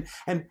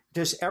 And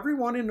does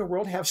everyone in the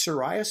world have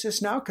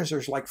psoriasis now? Because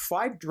there's like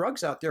 5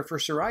 drugs out there for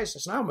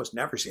psoriasis. And I almost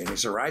never see any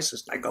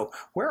psoriasis. And I go,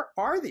 where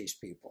are these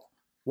people?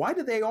 Why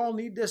do they all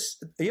need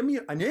this an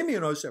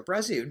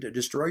immunosuppressive to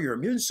destroy your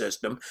immune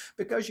system?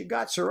 Because you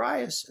got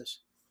psoriasis.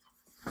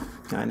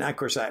 And of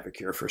course, I have a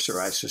cure for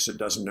psoriasis. It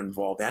doesn't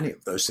involve any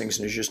of those things,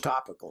 and it's just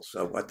topical.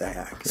 So what the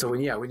heck? So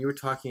when you were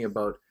talking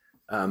about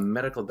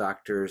medical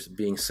doctors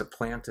being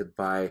supplanted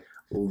by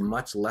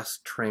much less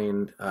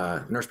trained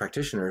nurse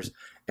practitioners,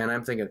 and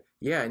I'm thinking,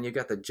 yeah, and you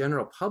got the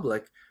general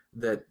public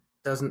that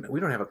we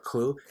don't have a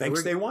clue.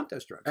 Thinks they want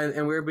those drugs.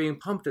 And we're being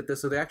pumped at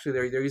this. So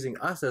they're using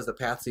us as the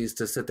patsies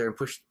to sit there and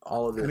push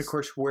all of this. And of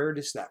course, where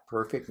does that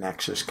perfect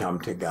nexus come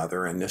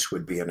together? And this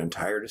would be an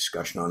entire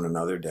discussion on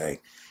another day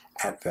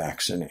at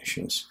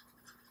vaccinations.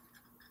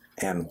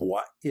 And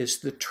what is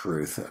the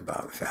truth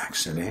about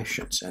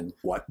vaccinations? And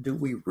what do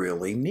we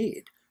really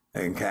need?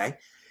 Okay?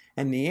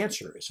 And the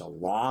answer is a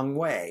long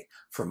way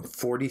from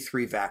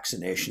 43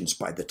 vaccinations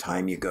by the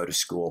time you go to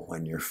school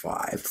when you're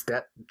 5.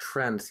 That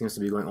trend seems to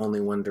be going only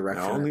one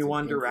direction. Only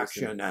one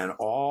direction. And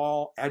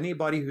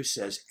anybody who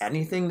says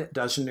anything that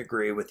doesn't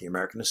agree with the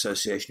American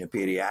Association of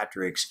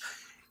Pediatrics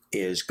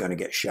is going to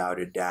get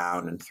shouted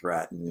down and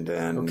threatened,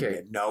 and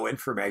no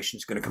information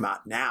is going to come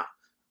out. Now,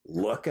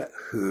 look at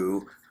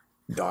who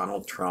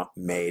Donald Trump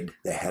made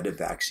the head of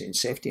vaccine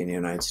safety in the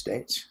United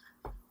States?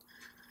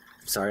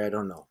 Sorry, I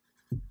don't know.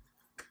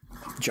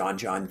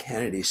 John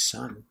Kennedy's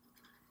son.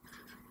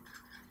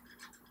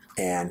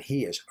 And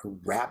he is a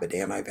rabid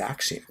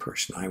anti-vaccine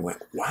person. I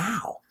went,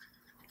 wow,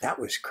 that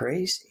was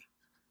crazy.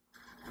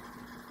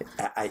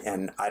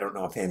 And I don't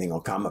know if anything will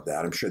come of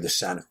that. I'm sure the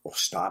Senate will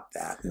stop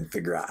that and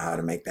figure out how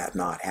to make that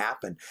not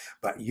happen.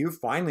 But you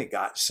finally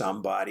got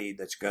somebody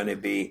that's going to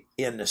be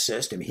in the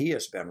system. He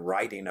has been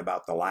writing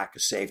about the lack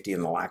of safety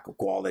and the lack of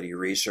quality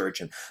research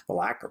and the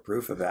lack of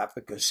proof of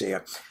efficacy.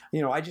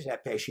 I just had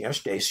a patient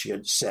yesterday. She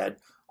had said,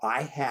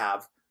 I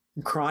have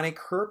chronic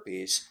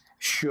herpes.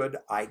 Should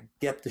I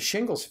get the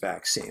shingles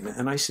vaccine?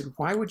 And I said,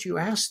 why would you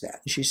ask that?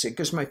 And she said,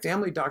 because my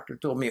family doctor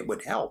told me it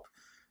would help.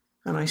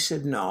 And I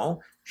said,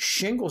 no,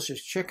 shingles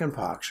is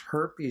chickenpox.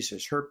 Herpes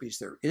is herpes.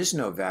 There is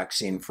no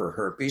vaccine for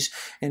herpes.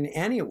 And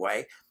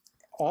anyway,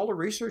 all the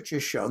research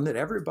has shown that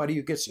everybody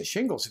who gets a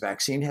shingles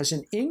vaccine has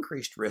an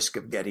increased risk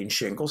of getting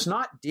shingles,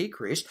 not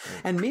decreased.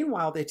 And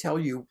meanwhile, they tell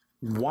you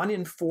 1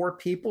 in 4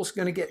 people is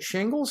going to get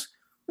shingles.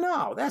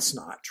 No, that's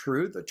not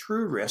true. The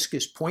true risk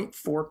is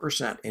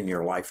 0.4% in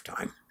your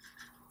lifetime.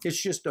 It's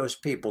just those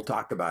people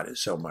talk about it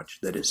so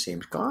much that it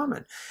seems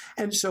common.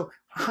 And so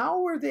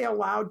how are they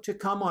allowed to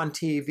come on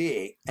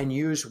TV and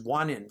use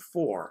 1 in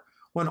 4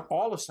 when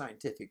all the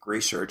scientific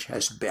research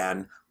has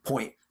been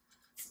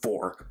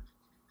 0.4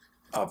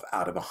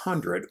 out of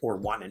 100 or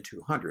 1 in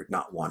 200,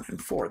 not 1 in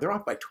 4? They're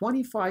off by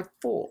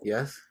 25-fold.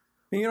 Yes.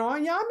 And,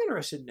 I'm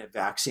interested in a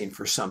vaccine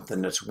for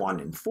something that's 1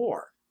 in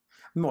 4.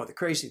 No, the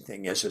crazy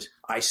thing is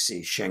I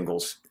see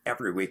shingles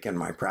every week in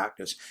my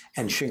practice,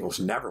 and shingles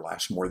never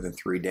last more than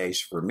 3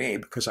 days for me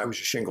because I was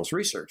a shingles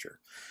researcher.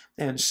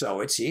 And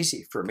so it's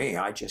easy for me.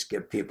 I just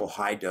give people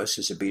high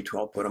doses of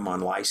B12, put them on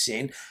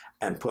lysine,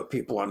 and put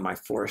people on my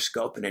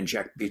fluoroscope and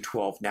inject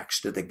B12 next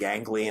to the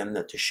ganglion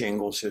that the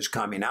shingles is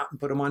coming out, and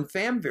put them on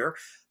Famvir,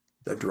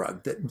 the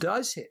drug that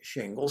does hit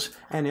shingles,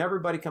 and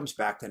everybody comes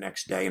back the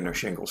next day and their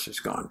shingles is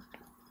gone.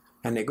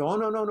 And they go, oh,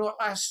 no, it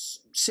lasts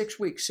 6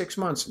 weeks, 6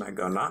 months. And I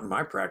go, not in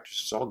my practice.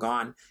 It's all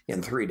gone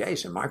in 3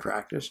 days in my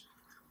practice.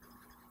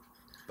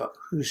 But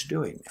who's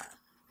doing that?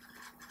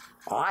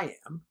 I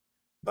am.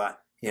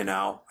 But,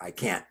 I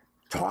can't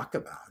talk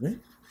about it.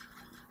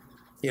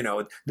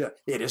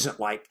 It isn't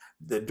like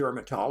the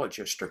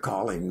dermatologists are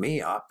calling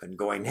me up and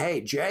going,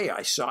 hey, Jay,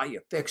 I saw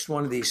you fixed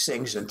one of these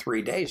things in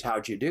 3 days.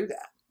 How'd you do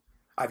that?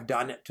 I've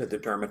done it to the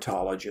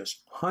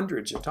dermatologist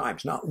hundreds of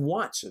times. Not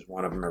once has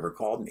one of them ever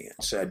called me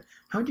and said,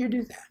 how'd you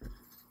do that?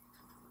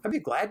 I'd be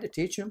glad to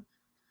teach them.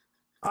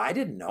 I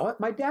didn't know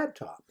it. My dad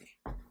taught me.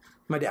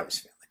 My dad was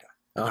a family doctor.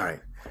 All right.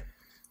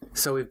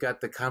 So we've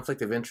got the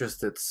conflict of interest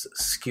that's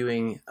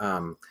skewing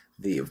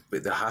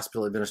the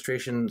hospital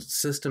administration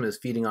system is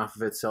feeding off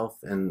of itself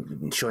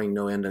and showing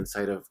no end in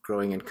sight of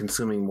growing and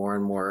consuming more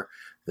and more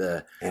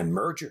and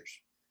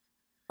mergers.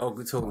 Oh,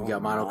 so we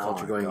got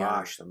monoculture going on.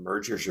 Gosh, the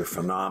mergers are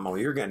phenomenal.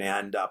 You're going to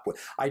end up with.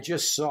 I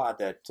just saw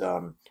that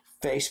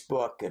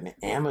Facebook and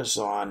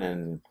Amazon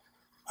and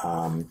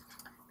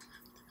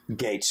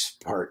Gates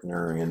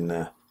partner in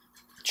the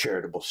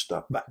charitable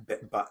stuff.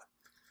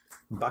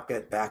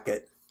 Bucket.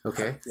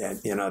 Okay.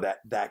 And that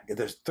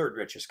the third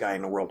richest guy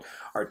in the world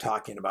are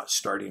talking about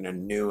starting a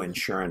new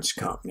insurance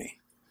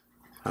company.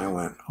 I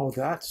went, oh,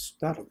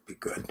 that'll be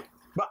good.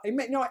 But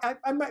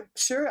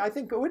I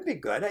think it would be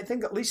good. I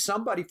think at least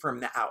somebody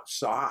from the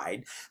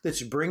outside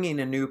that's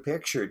bringing a new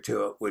picture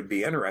to it would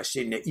be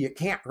interesting. You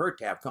can't hurt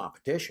to have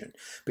competition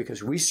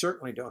because we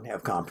certainly don't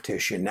have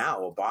competition now.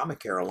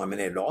 Obamacare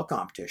eliminated all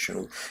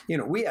competition.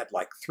 We had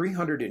like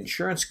 300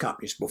 insurance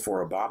companies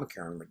before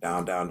Obamacare, and we're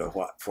down to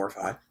what, 4 or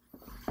 5?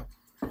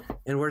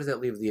 And where does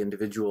that leave the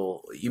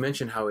individual? You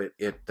mentioned how it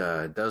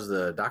does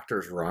the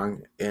doctors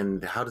wrong,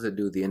 and how does it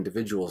do the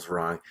individuals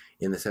wrong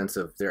in the sense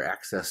of their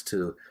access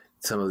to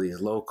some of these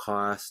low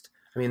cost.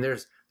 I mean,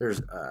 there's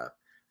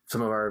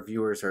some of our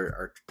viewers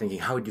are thinking,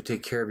 how would you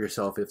take care of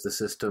yourself if the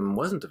system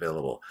wasn't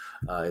available?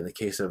 In the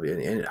case of,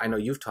 and I know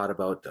you've taught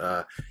about,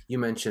 you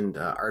mentioned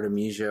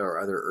Artemisia or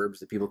other herbs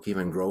that people can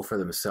even grow for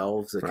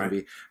themselves that right. can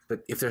be,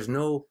 but if there's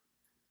no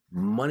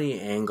money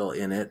angle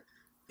in it,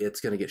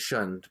 it's going to get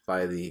shunned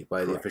by the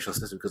Correct. official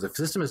system because the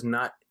system is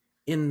not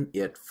in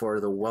it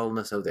for the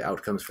wellness of the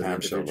outcomes for the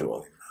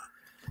individual.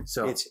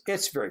 So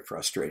it's very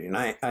frustrating.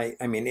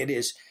 I mean, it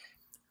is.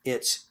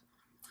 It's,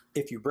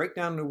 if you break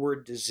down the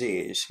word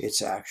disease,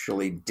 it's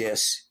actually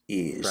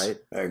dis-ease. Right.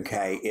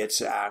 Okay.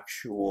 It's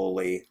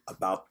actually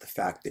about the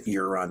fact that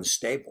you're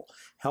unstable.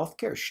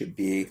 Healthcare should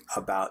be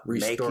about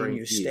restoring making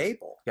you ease.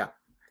 Stable. Yeah.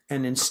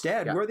 And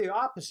instead, we're the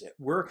opposite.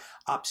 We're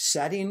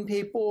upsetting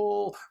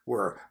people.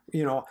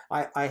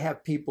 I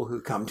have people who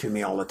come to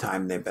me all the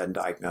time. They've been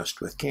diagnosed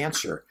with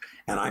cancer.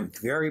 And I'm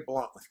very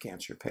blunt with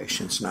cancer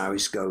patients. And I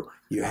always go,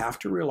 you have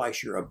to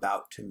realize you're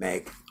about to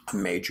make a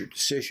major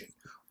decision.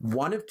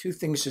 One of two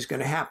things is going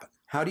to happen.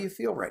 How do you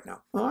feel right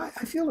now? Oh,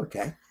 I feel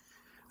okay.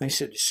 I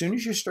said, as soon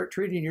as you start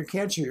treating your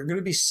cancer, you're going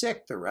to be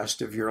sick the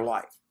rest of your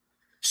life.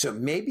 So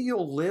maybe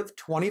you'll live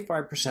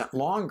 25%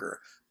 longer,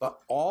 but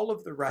all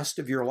of the rest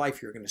of your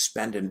life you're going to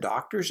spend in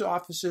doctor's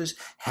offices,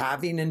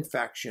 having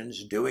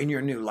infections, doing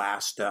your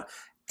Neulasta,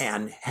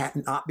 and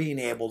not being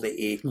able to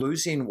eat,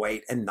 losing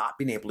weight, and not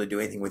being able to do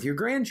anything with your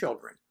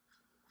grandchildren.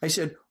 I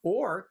said,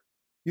 or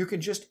you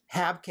can just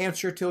have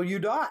cancer till you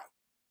die.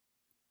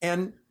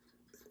 And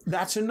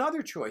that's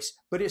another choice,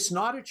 but it's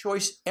not a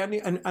choice.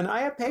 And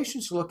I have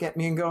patients look at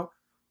me and go,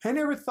 I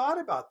never thought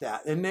about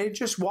that. And they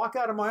just walk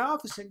out of my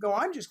office and go,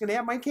 I'm just going to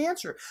have my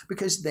cancer,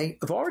 because they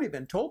have already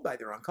been told by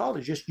their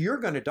oncologist, you're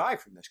going to die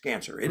from this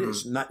cancer. It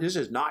is not, this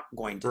is not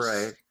going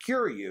to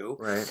cure you.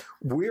 Right.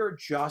 We're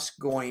just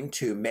going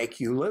to make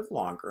you live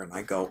longer. And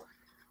I go,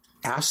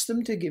 ask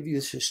them to give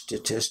you the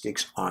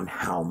statistics on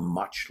how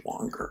much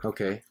longer.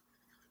 Okay.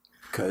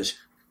 Because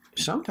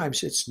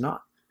sometimes it's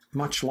not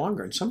much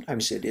longer, and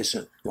sometimes it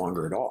isn't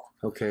longer at all.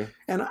 Okay.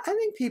 And I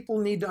think people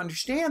need to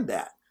understand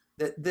that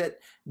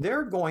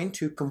they're going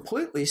to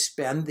completely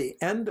spend the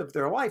end of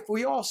their life.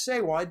 We all say,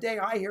 well, a day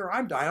I hear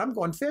I'm dying, I'm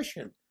going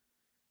fishing.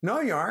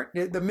 No, you aren't.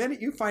 The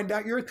minute you find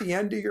out you're at the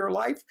end of your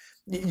life,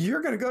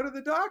 you're going to go to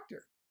the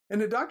doctor. And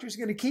the doctor's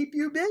going to keep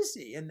you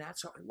busy. And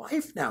that's our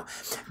life now.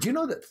 Do you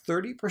know that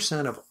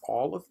 30% of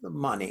all of the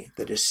money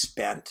that is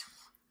spent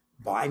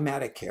by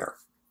Medicare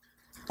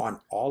on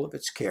all of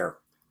its care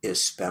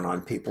is spent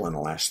on people in the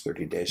last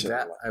 30 days of their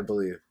life? I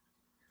believe.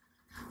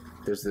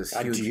 There's this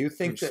huge, do you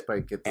think that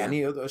spike at the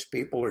any of those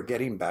people are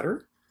getting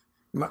better?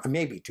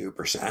 Maybe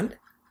 2%.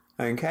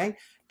 Okay.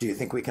 Do you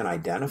think we can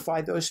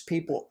identify those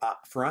people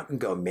up front and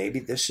go, maybe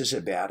this is a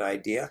bad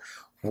idea?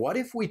 What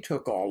if we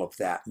took all of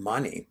that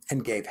money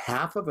and gave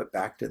half of it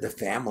back to the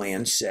family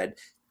and said,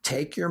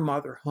 take your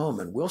mother home,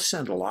 and we'll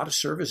send a lot of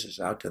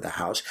services out to the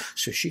house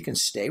so she can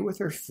stay with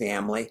her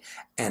family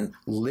and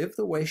live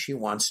the way she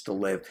wants to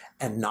live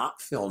and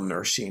not fill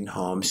nursing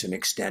homes and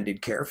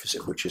extended care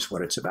facilities, which is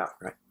what it's about,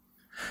 right?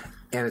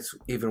 And it's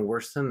even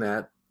worse than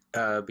that,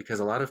 because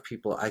a lot of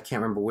people, I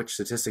can't remember which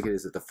statistic it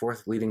is, that the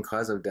fourth leading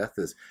cause of death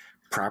is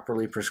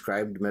properly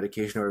prescribed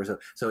medication or so.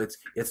 So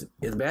it's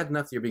bad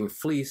enough that you're being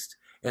fleeced,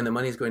 and the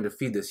money is going to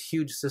feed this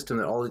huge system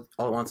that all it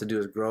wants to do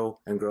is grow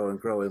and grow and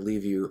grow and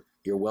leave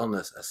your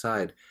wellness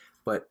aside.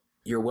 But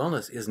your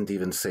wellness isn't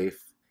even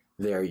safe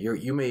there.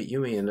 You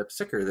may end up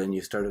sicker than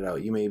you started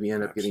out. You may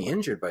end up getting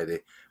injured by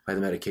the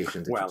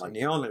medications. Well, and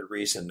the only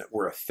reason that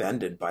we're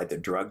offended by the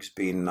drugs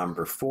being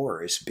number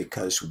 4 is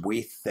because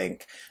we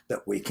think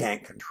that we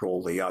can't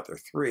control the other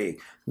 3: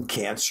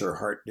 cancer,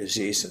 heart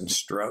disease, and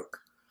stroke.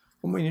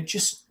 When you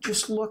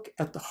just look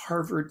at the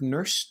Harvard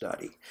nurse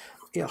study.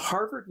 A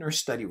Harvard nurse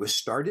study was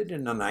started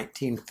in the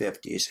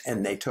 1950s,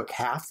 and they took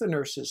half the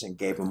nurses and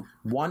gave them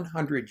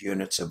 100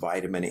 units of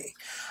vitamin E,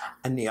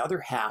 and the other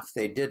half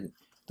they didn't.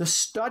 The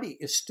study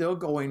is still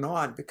going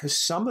on because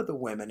some of the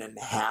women in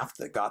the half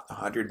that got the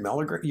 100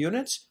 milligram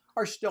units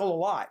are still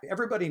alive.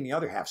 Everybody in the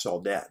other half's all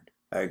dead,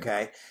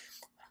 okay?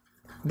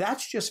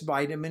 That's just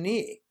vitamin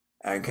E,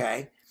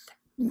 okay?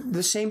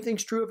 The same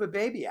thing's true of a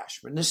baby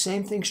aspirin. The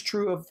same thing's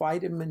true of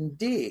vitamin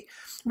D.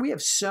 We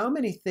have so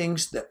many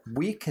things that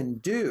we can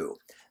do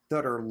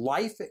that are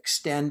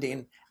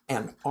life-extending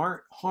and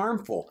aren't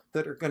harmful,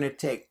 that are going to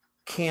take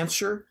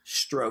cancer,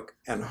 stroke,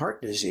 and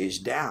heart disease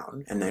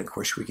down. And then, of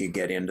course, we could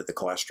get into the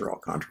cholesterol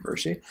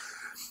controversy.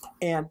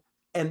 And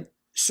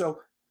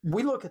so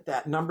we look at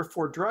that number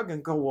 4 drug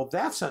and go, well,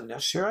 that's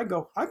unnecessary.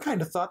 I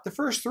kind of thought the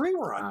first 3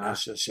 were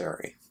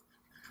unnecessary.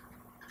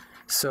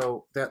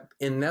 So that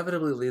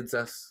inevitably leads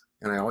us,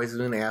 and I always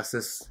going to ask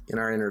this in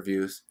our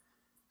interviews,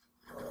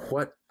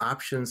 what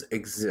options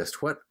exist?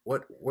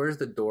 Where's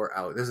the door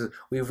out?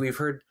 We've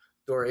heard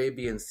door A,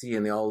 B, and C,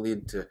 and they all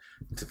lead to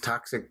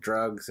toxic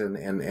drugs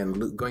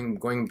and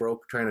going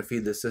broke trying to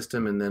feed the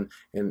system, and then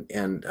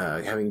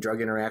having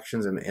drug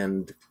interactions,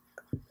 and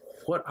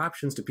what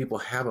options do people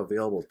have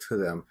available to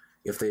them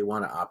if they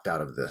want to opt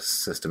out of this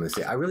system and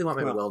say, I really want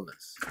my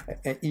wellness?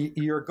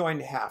 You're going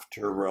to have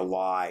to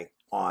rely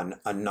on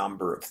a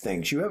number of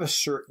things. You have a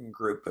certain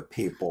group of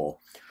people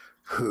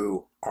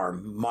who are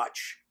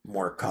much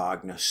more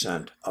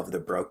cognizant of the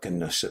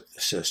brokenness of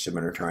the system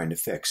and are trying to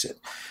fix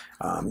it.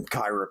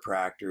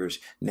 Chiropractors,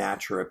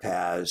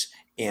 naturopaths,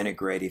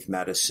 integrative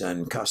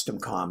medicine, custom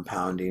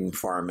compounding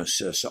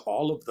pharmacists,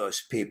 all of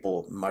those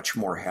people much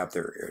more have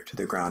their ear to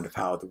the ground of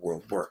how the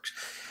world works.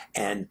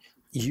 And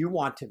you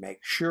want to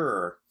make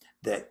sure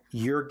that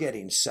you're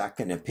getting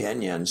second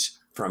opinions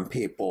from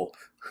people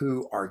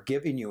who are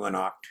giving you an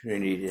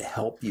opportunity to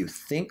help you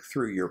think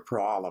through your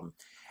problem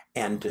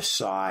and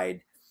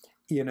decide,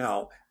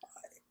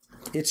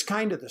 it's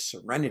kind of the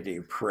serenity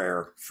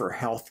prayer for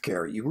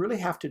healthcare. You really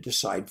have to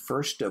decide,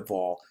 first of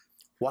all,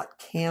 what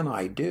can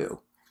I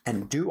do?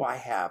 And do I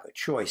have a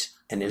choice?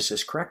 And is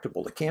this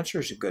correctable? The cancer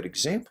is a good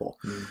example.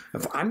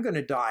 If I'm going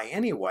to die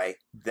anyway,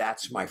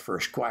 that's my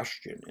first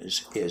question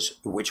is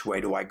which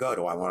way do I go?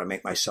 Do I want to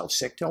make myself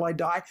sick till I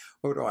die,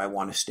 or do I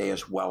want to stay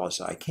as well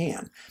as I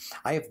can?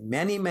 I have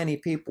many, many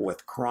people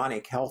with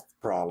chronic health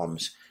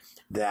problems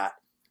that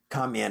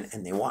come in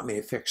and they want me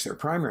to fix their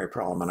primary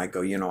problem. And I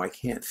go, I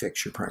can't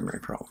fix your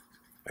primary problem.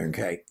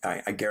 Okay,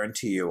 I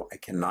guarantee you I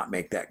cannot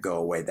make that go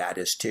away. That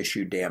is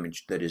tissue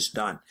damage that is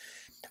done.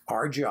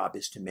 Our job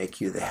is to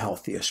make you the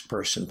healthiest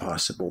person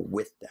possible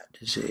with that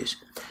disease.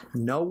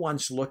 No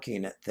one's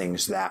looking at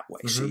things that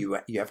way. So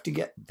you have to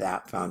get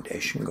that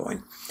foundation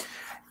going.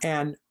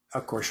 And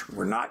of course,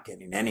 we're not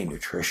getting any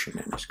nutrition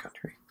in this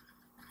country.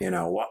 You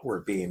know, what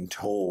we're being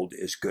told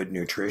is good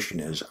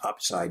nutrition is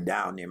upside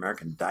down. The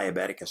American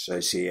Diabetic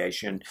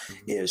Association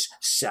is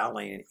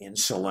selling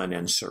insulin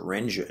and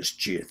syringes.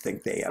 Do you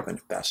think they have a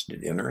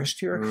vested interest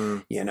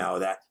here? You know,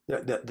 that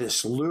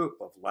this loop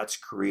of let's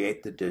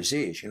create the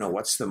disease. You know,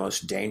 what's the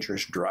most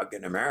dangerous drug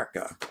in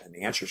America? And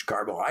the answer is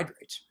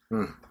carbohydrates.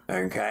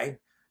 Okay?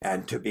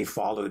 And to be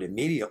followed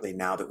immediately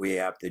now that we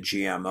have the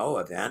GMO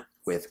event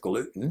with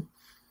gluten,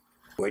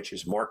 which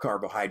is more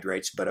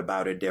carbohydrates, but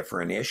about a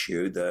different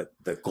issue, the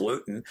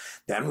gluten.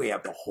 Then we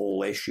have the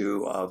whole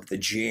issue of the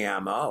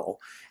GMO.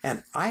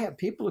 And I have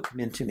people who come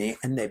into me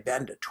and they've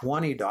been to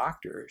 20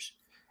 doctors.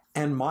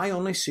 And my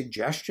only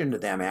suggestion to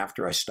them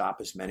after I stop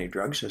as many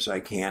drugs as I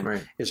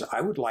can is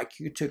I would like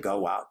you to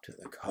go out to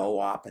the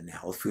co-op and the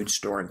health food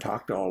store and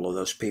talk to all of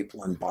those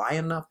people and buy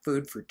enough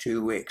food for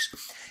 2 weeks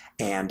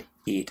and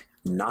eat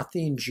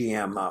nothing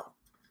GMO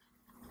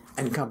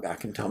and come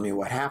back and tell me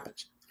what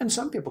happens. And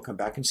some people come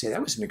back and say,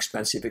 that was an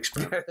expensive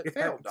experiment that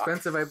failed, Doc.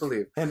 Expensive, I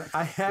believe. And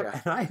I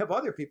have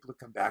other people who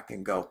come back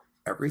and go,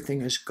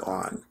 everything is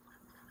gone.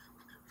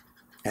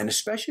 And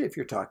especially if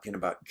you're talking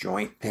about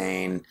joint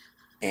pain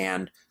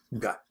and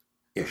gut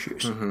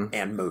issues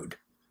and mood,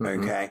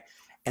 okay?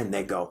 And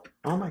they go,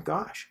 oh my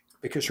gosh.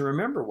 Because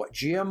remember, what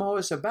GMO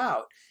is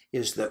about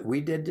is that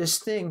we did this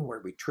thing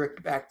where we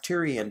tricked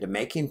bacteria into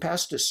making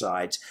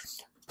pesticides,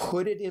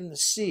 put it in the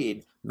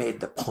seed, made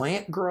the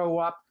plant grow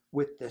up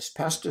with this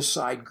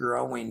pesticide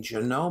growing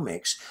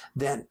genomics,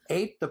 then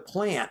ate the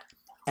plant,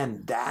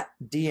 and that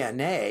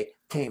DNA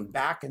came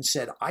back and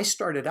said, I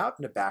started out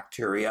in a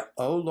bacteria,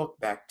 oh, look,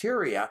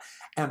 bacteria,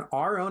 and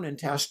our own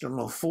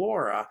intestinal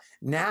flora,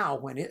 now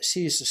when it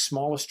sees the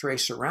smallest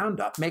trace of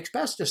Roundup, makes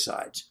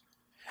pesticides.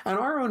 And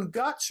our own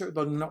guts are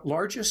the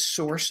largest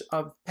source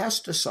of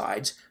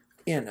pesticides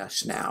in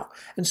us now.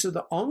 And so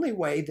the only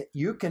way that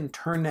you can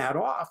turn that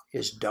off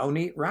is don't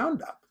eat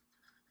Roundup.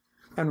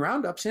 And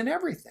Roundup's in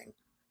everything.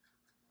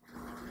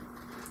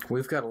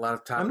 We've got a lot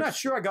of topics. I'm not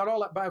sure I got all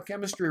that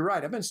biochemistry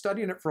right. I've been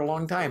studying it for a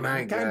long time. My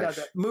and it kind of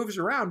moves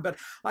around. But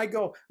I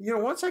go, you know,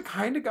 once I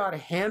kind of got a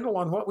handle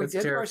on what we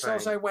did to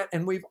ourselves, I went,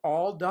 and we've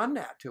all done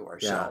that to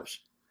ourselves.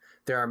 Yeah.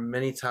 There are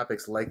many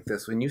topics like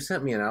this. When you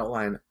sent me an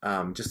outline,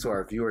 just so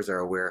our viewers are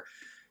aware,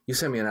 you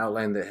sent me an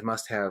outline that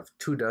must have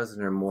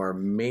 24 or more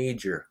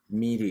major,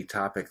 meaty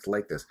topics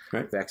like this.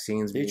 Right.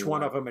 Vaccines. Each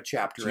one of them a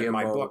chapter GMO. In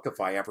my book if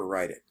I ever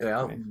write it.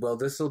 Well,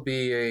 this will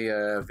be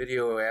a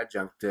video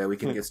adjunct. We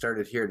can get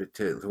started here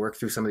to work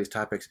through some of these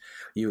topics.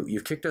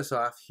 You've kicked us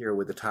off here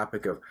with the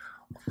topic of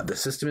the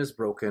system is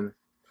broken.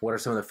 What are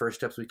some of the first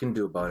steps we can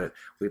do about it?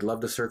 We'd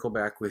love to circle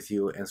back with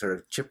you and sort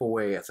of chip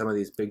away at some of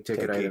these big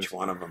ticket items. Each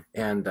one of them.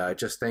 And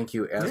just thank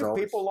you as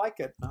always. People like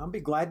it. I'll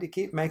be glad to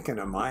keep making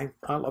them. I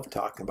love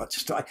talking about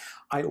this.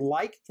 I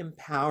like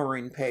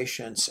empowering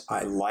patients.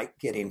 I like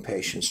getting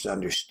patients to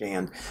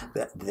understand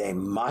that they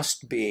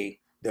must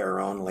be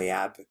their only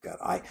advocate.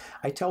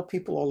 I tell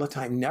people all the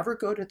time, never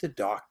go to the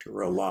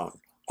doctor alone.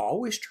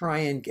 Always try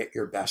and get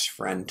your best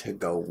friend to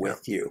go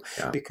with you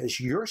because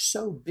you're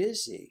so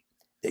busy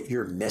that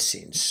you're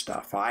missing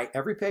stuff.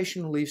 Every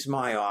patient who leaves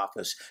my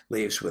office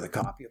leaves with a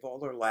copy of all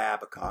their lab,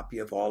 a copy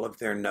of all of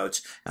their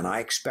notes, and I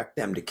expect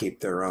them to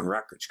keep their own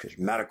records because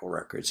medical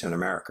records in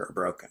America are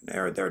broken.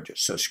 They're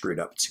just so screwed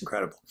up. It's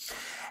incredible.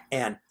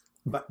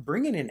 But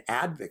bringing an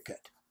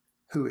advocate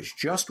who is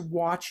just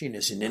watching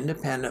as an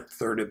independent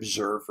third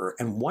observer,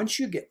 and once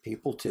you get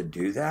people to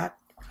do that,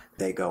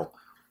 they go,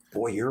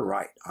 boy, you're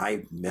right.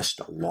 I missed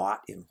a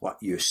lot in what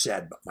you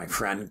said, but my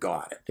friend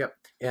got it. Yep.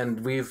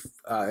 And we've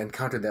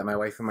encountered that, my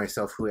wife and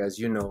myself, who, as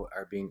you know,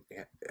 are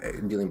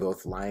dealing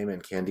both Lyme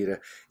and Candida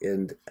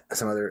and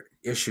some other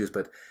issues.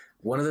 But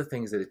one of the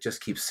things that it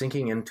just keeps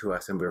sinking into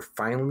us, and we're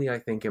finally, I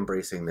think,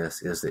 embracing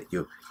this, is that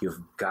you've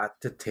got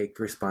to take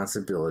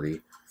responsibility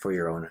for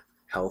your own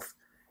health,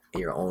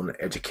 your own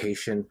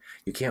education.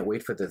 You can't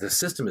wait for the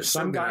system is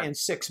some guy in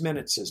 6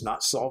 minutes is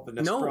not solving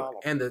this problem.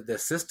 And the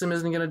system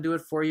isn't going to do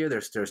it for you.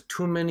 There's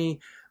too many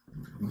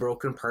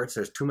broken parts.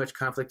 There's too much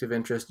conflict of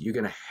interest. You're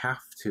going to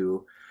have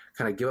to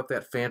kind of give up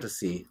that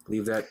fantasy,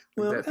 leave that.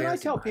 Well, that and I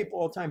tell people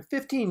all the time.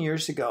 15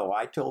 years ago,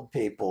 I told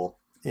people,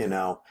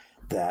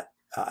 that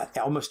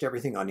almost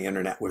everything on the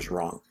internet was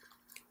wrong.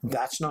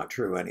 That's not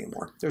true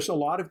anymore. There's a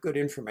lot of good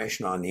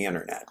information on the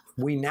internet.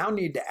 We now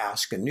need to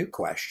ask a new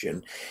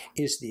question.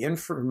 Is the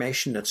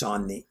information that's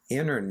on the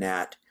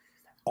internet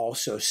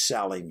also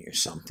selling you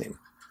something?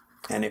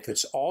 And if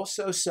it's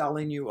also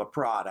selling you a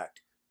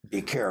product,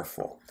 be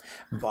careful.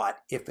 But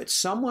if it's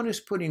someone who's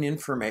putting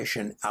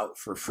information out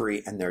for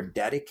free and they're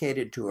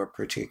dedicated to a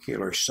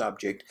particular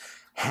subject,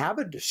 have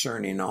a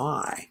discerning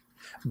eye,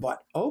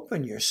 but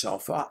open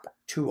yourself up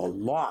to a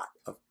lot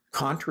of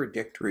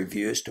contradictory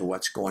views to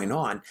what's going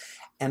on,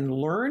 and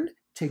learn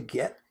to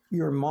get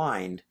your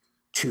mind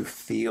to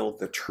feel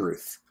the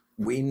truth.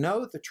 We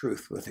know the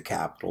truth with a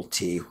capital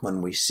T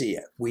when we see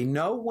it. We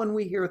know when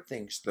we hear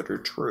things that are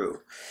true.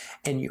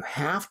 And you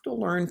have to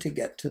learn to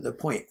get to the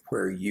point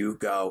where you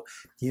go,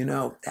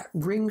 that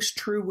rings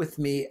true with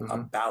me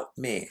about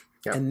me.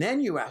 Yep. And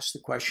then you ask the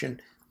question,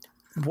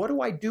 what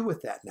do I do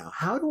with that now?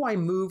 How do I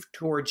move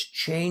towards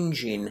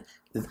changing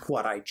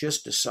what I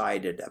just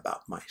decided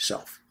about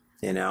myself?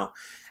 And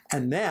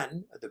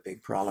then the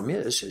big problem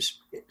is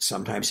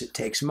sometimes it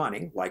takes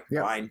money, like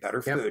buying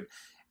better food.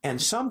 And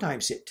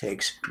sometimes it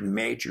takes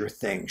major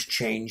things,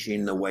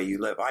 changing the way you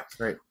live.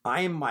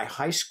 I am my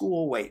high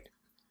school weight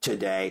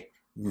today,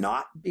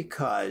 not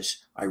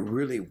because I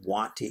really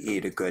want to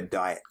eat a good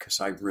diet, because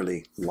I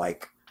really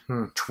like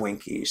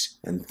Twinkies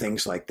and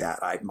things like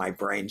that. My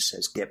brain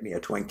says, get me a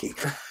Twinkie.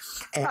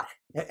 And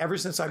ever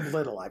since I'm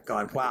little, I've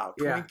gone, wow,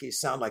 Twinkies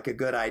sound like a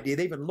good idea.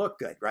 They even look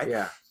good, right?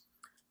 Yeah.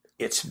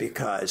 It's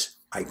because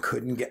I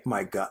couldn't get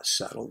my gut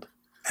settled,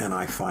 and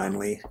I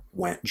finally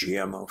went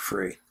GMO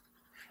free.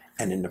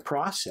 And in the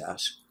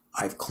process,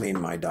 I've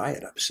cleaned my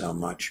diet up so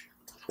much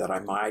that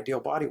I'm my ideal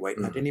body weight,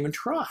 and I didn't even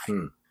try,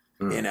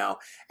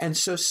 And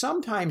so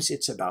sometimes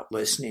it's about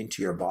listening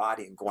to your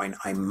body and going,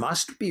 I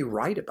must be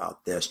right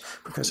about this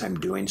because I'm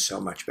doing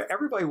so much. But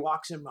everybody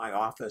walks in my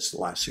office the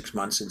last 6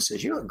 months and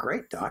says, you look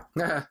great, Doc.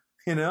 I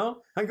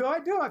go, I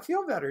do. I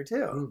feel better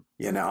too,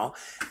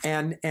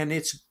 And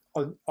it's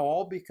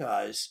all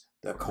because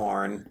the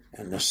corn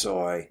and the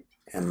soy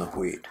and the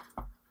wheat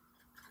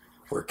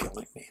were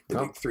killing me. The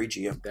big 3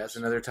 GMOs. That's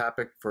another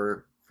topic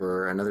for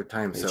another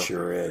time. It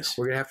sure is.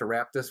 We're going to have to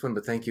wrap this one,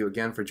 but thank you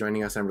again for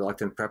joining us on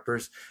Reluctant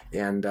Preppers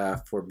and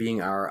for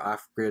being our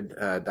off-grid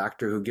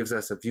doctor who gives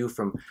us a view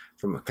from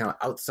kind of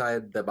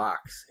outside the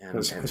box. And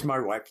as my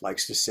wife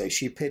likes to say,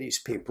 she pities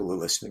people who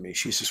listen to me.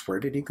 She says, where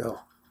did he go?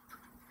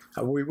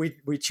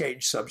 We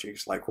change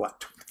subjects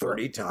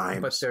 30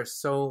 times. But there's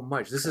so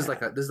much. This is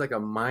like a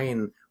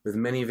mine with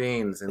many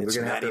veins, and we're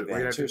going to have to.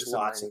 There's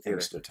lots of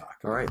things to talk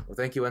about. All right. Well,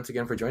 thank you once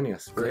again for joining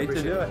us. Great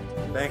to do it.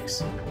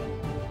 Thanks.